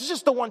am. It's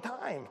just the one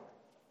time.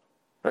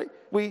 Right?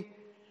 We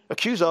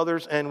accuse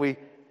others and we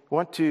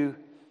want to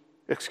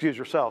excuse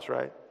ourselves,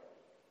 right?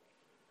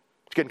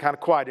 It's getting kind of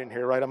quiet in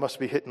here, right? I must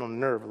be hitting on the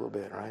nerve a little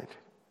bit, right?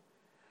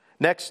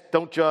 Next,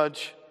 don't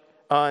judge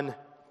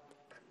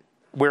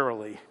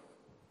unwarily.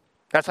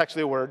 That's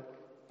actually a word.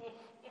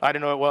 I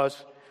didn't know it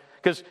was.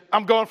 Because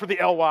I'm going for the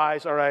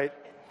LYs, all right?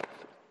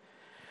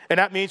 And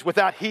that means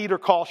without heed or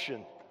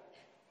caution.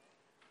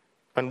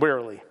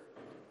 Unwarily.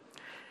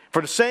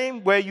 For the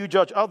same way you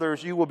judge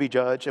others, you will be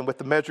judged, and with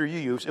the measure you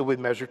use, it will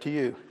be measured to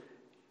you.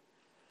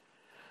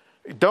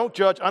 Don't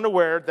judge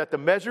unaware that the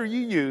measure you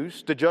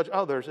use to judge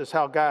others is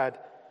how God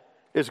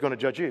is going to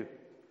judge you.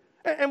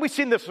 And we've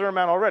seen this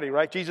sermon already,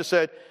 right? Jesus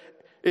said,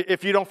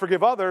 if you don't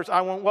forgive others,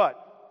 I won't what?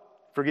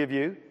 Forgive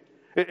you.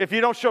 If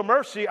you don't show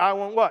mercy, I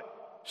won't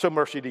what? Show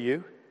mercy to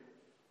you.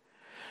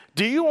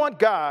 Do you want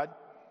God,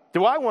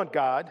 do I want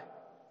God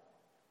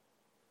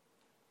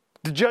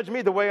to judge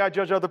me the way I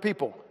judge other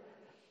people?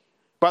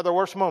 By their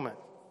worst moment,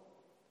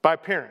 by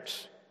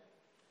appearance,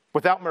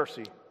 without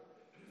mercy,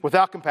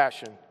 without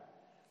compassion,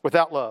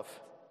 without love.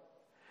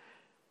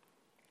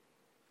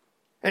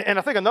 And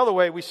I think another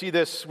way we see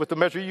this with the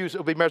measure you use, it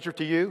will be measured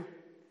to you.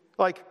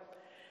 Like,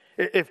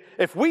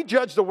 if we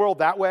judge the world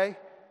that way,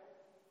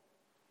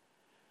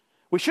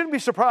 we shouldn't be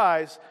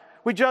surprised.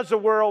 We judge the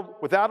world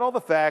without all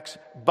the facts,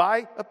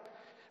 by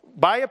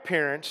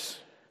appearance,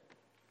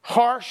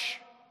 harsh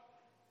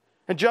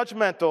and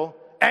judgmental,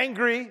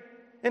 angry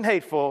and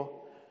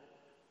hateful.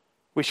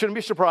 We shouldn't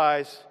be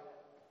surprised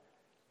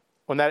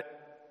when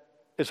that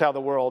is how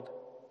the world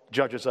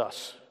judges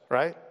us,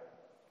 right?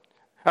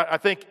 I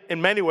think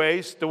in many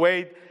ways, the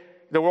way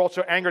the world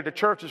so angry at the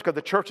church is because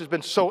the church has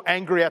been so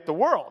angry at the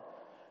world.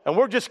 And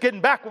we're just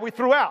getting back what we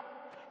threw out.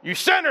 You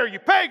sinner, you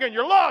pagan,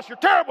 you're lost, you're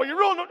terrible, you're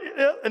ruined.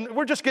 And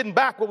we're just getting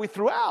back what we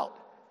threw out.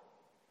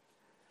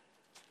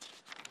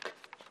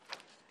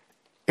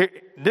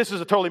 This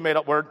is a totally made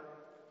up word.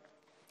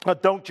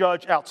 Don't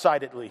judge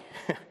outsidedly.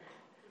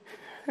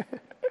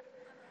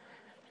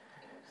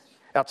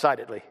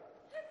 Outsidedly.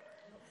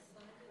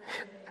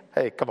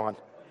 Hey, come on.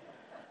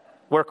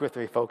 Work with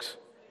me, folks.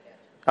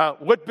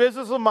 What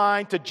business of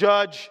mine to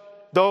judge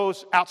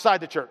those outside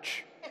the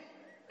church?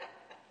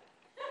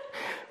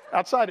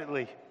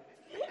 Outsidedly.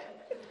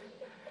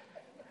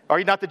 Are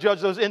you not to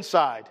judge those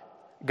inside?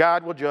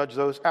 God will judge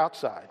those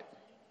outside.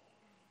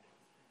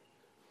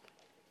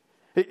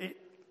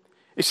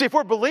 You see, if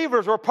we're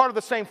believers, we're part of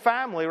the same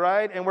family,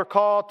 right? And we're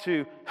called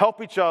to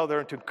help each other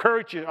and to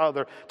encourage each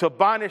other,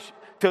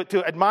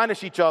 to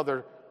admonish each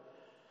other,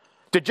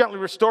 to gently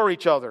restore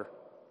each other.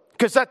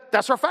 Because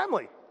that's our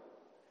family.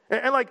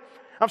 And like,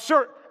 I'm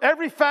sure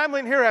every family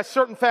in here has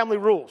certain family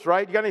rules,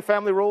 right? You got any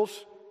family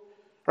rules?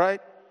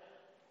 Right?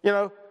 You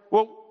know,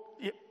 well,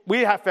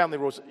 we have family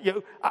rules.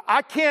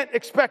 I can't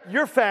expect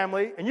your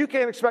family, and you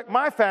can't expect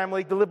my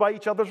family to live by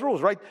each other's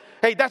rules, right?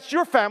 Hey, that's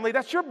your family,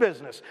 that's your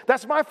business.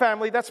 That's my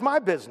family, that's my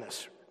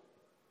business.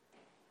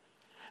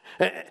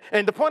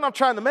 And the point I'm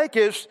trying to make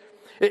is,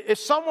 if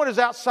someone is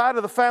outside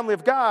of the family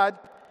of God,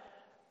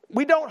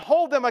 we don't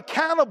hold them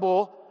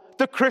accountable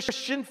to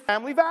Christian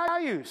family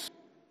values.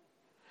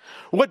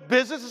 What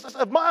business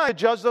of mine to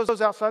judge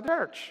those outside the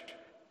church?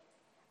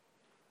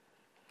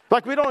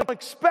 Like, we don't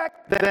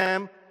expect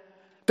them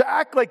to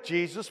act like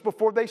Jesus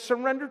before they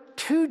surrender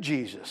to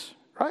Jesus,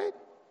 right?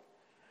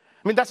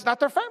 I mean, that's not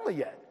their family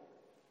yet.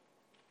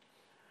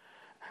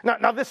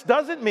 Now, this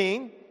doesn't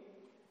mean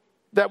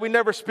that we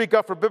never speak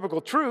up for biblical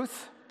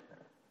truth.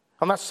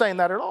 I'm not saying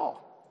that at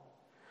all.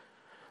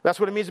 That's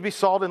what it means to be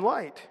salt and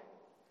light.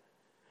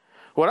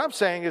 What I'm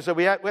saying is that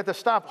we have to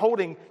stop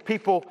holding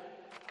people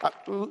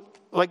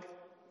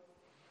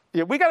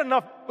we got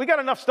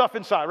enough stuff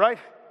inside, right?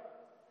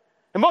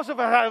 And most of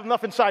us have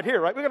enough inside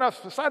here, right? We got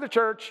enough inside the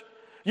church.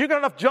 You got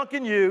enough junk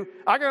in you.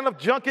 I got enough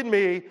junk in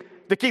me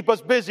to keep us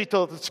busy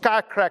till the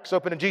sky cracks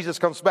open and Jesus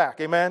comes back.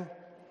 Amen?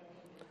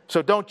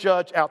 So don't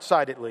judge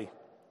outsidedly.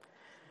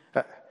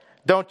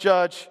 Don't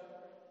judge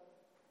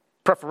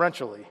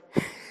preferentially.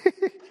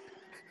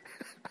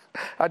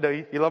 I know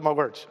you love my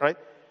words, right?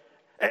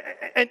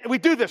 And we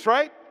do this,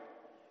 right?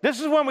 This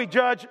is when we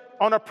judge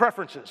on our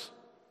preferences.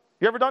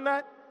 You ever done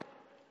that?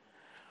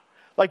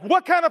 Like,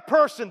 what kind of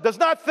person does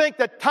not think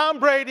that Tom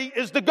Brady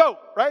is the GOAT,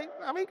 right?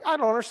 I mean, I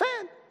don't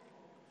understand.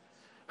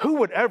 Who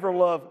would ever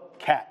love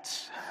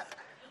cats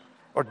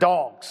or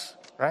dogs,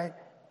 right?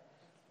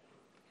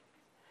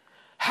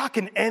 How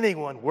can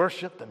anyone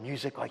worship the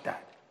music like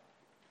that,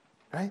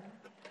 right?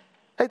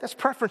 Hey, that's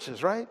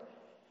preferences, right?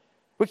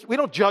 We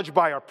don't judge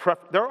by our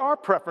preferences. There are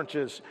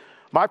preferences.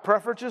 My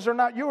preferences are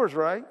not yours,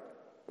 right?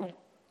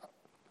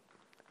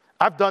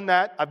 I've done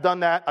that.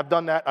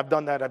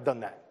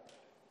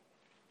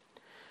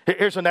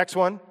 Here's the next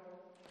one.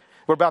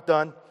 We're about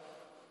done.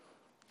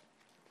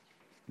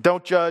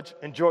 Don't judge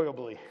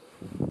enjoyably.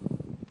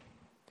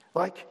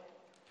 Like,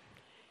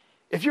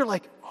 if you're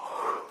like,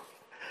 oh,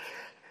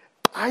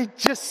 I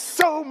just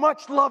so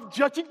much love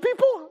judging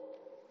people.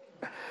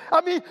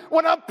 I mean,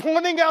 when I'm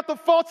pointing out the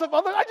faults of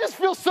others, I just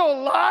feel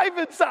so alive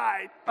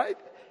inside, right?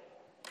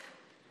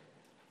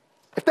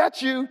 If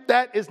that's you,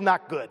 that is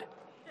not good.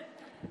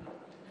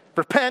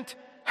 Repent,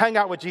 hang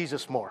out with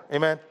Jesus more.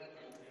 Amen?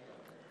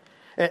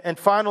 And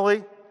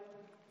finally,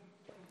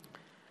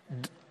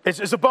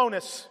 it's a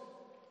bonus.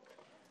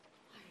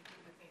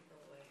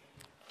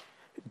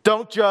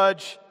 Don't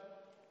judge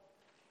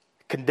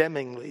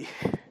condemningly.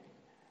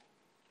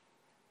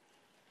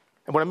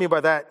 And what I mean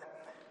by that,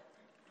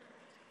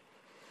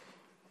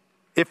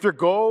 if your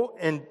goal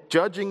in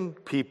judging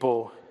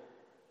people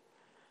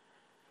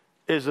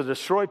is to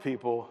destroy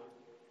people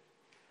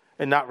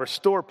and not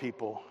restore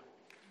people,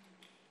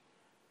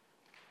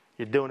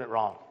 you're doing it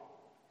wrong.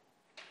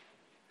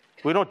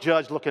 We don't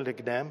judge looking to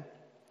condemn.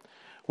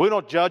 We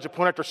don't judge and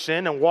point out their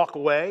sin and walk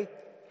away.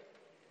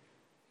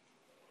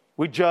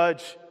 We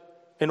judge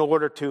in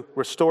order to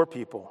restore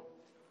people.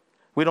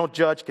 We don't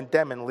judge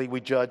condemningly,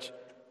 we judge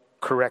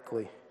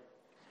correctly.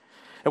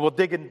 And we'll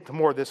dig into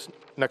more of this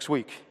next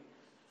week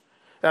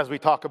as we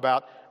talk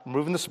about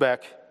removing the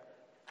speck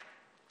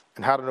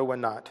and how to know when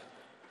not.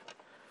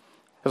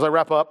 As I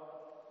wrap up,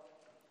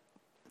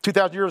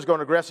 2,000 years ago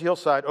on a grassy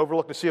hillside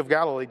overlooking the Sea of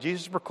Galilee,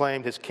 Jesus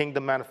proclaimed his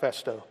kingdom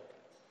manifesto.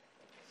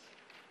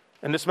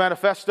 In this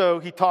manifesto,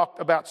 he talked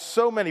about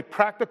so many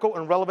practical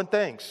and relevant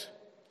things.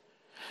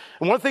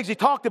 And one of the things he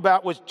talked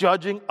about was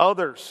judging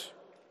others.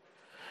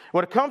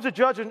 When it comes to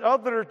judging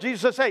others,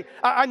 Jesus says, hey,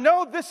 I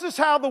know this is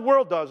how the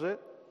world does it.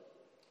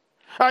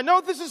 I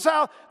know this is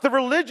how the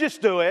religious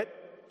do it.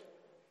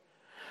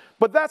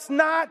 But that's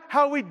not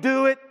how we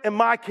do it in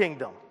my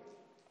kingdom.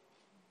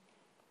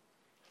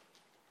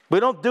 We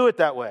don't do it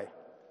that way.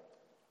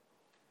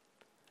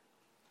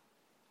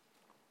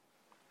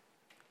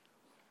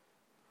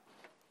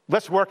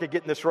 Let's work at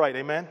getting this right,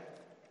 amen?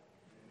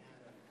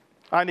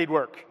 I need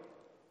work.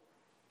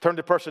 Turn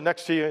to the person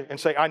next to you and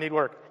say, I need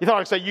work. You thought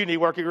I'd say you need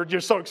work. You were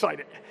just so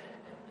excited.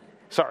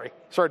 Sorry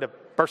to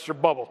burst your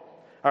bubble.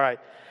 All right.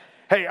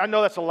 Hey, I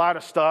know that's a lot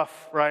of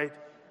stuff, right?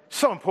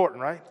 So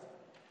important, right?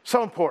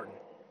 So important,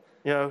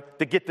 to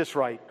get this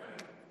right.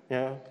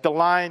 To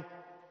line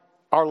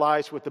our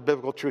lives with the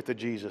biblical truth of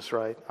Jesus,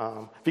 right?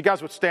 If you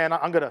guys would stand,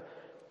 I'm gonna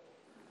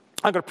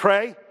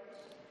pray.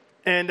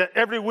 And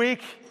every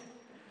week,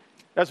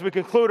 as we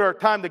conclude our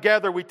time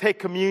together, we take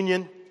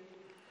communion.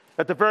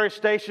 At the various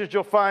stations,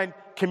 you'll find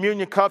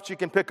communion cups you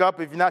can pick up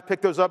if you've not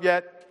picked those up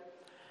yet.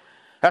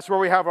 That's where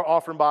we have our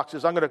offering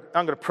boxes. I'm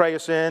gonna pray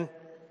us in.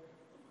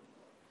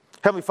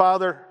 Heavenly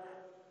Father,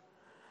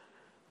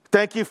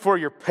 thank you for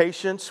your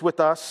patience with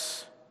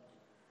us,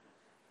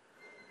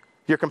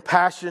 your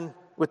compassion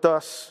with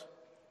us.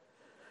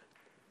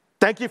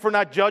 Thank you for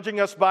not judging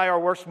us by our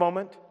worst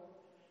moment.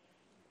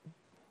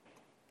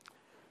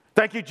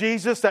 Thank you,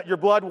 Jesus, that your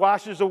blood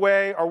washes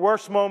away our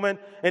worst moment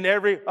and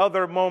every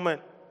other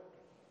moment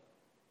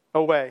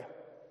away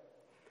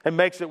and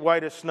makes it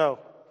white as snow.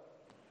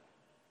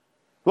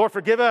 Lord,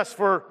 forgive us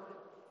for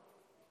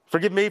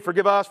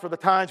the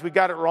times we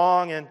got it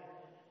wrong and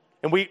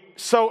we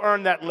so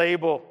earned that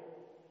label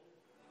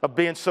of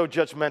being so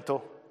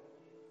judgmental.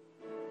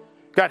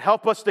 God,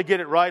 help us to get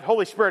it right.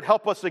 Holy Spirit,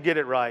 help us to get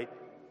it right.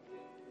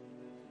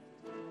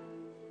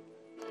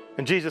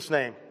 In Jesus'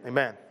 name,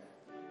 amen.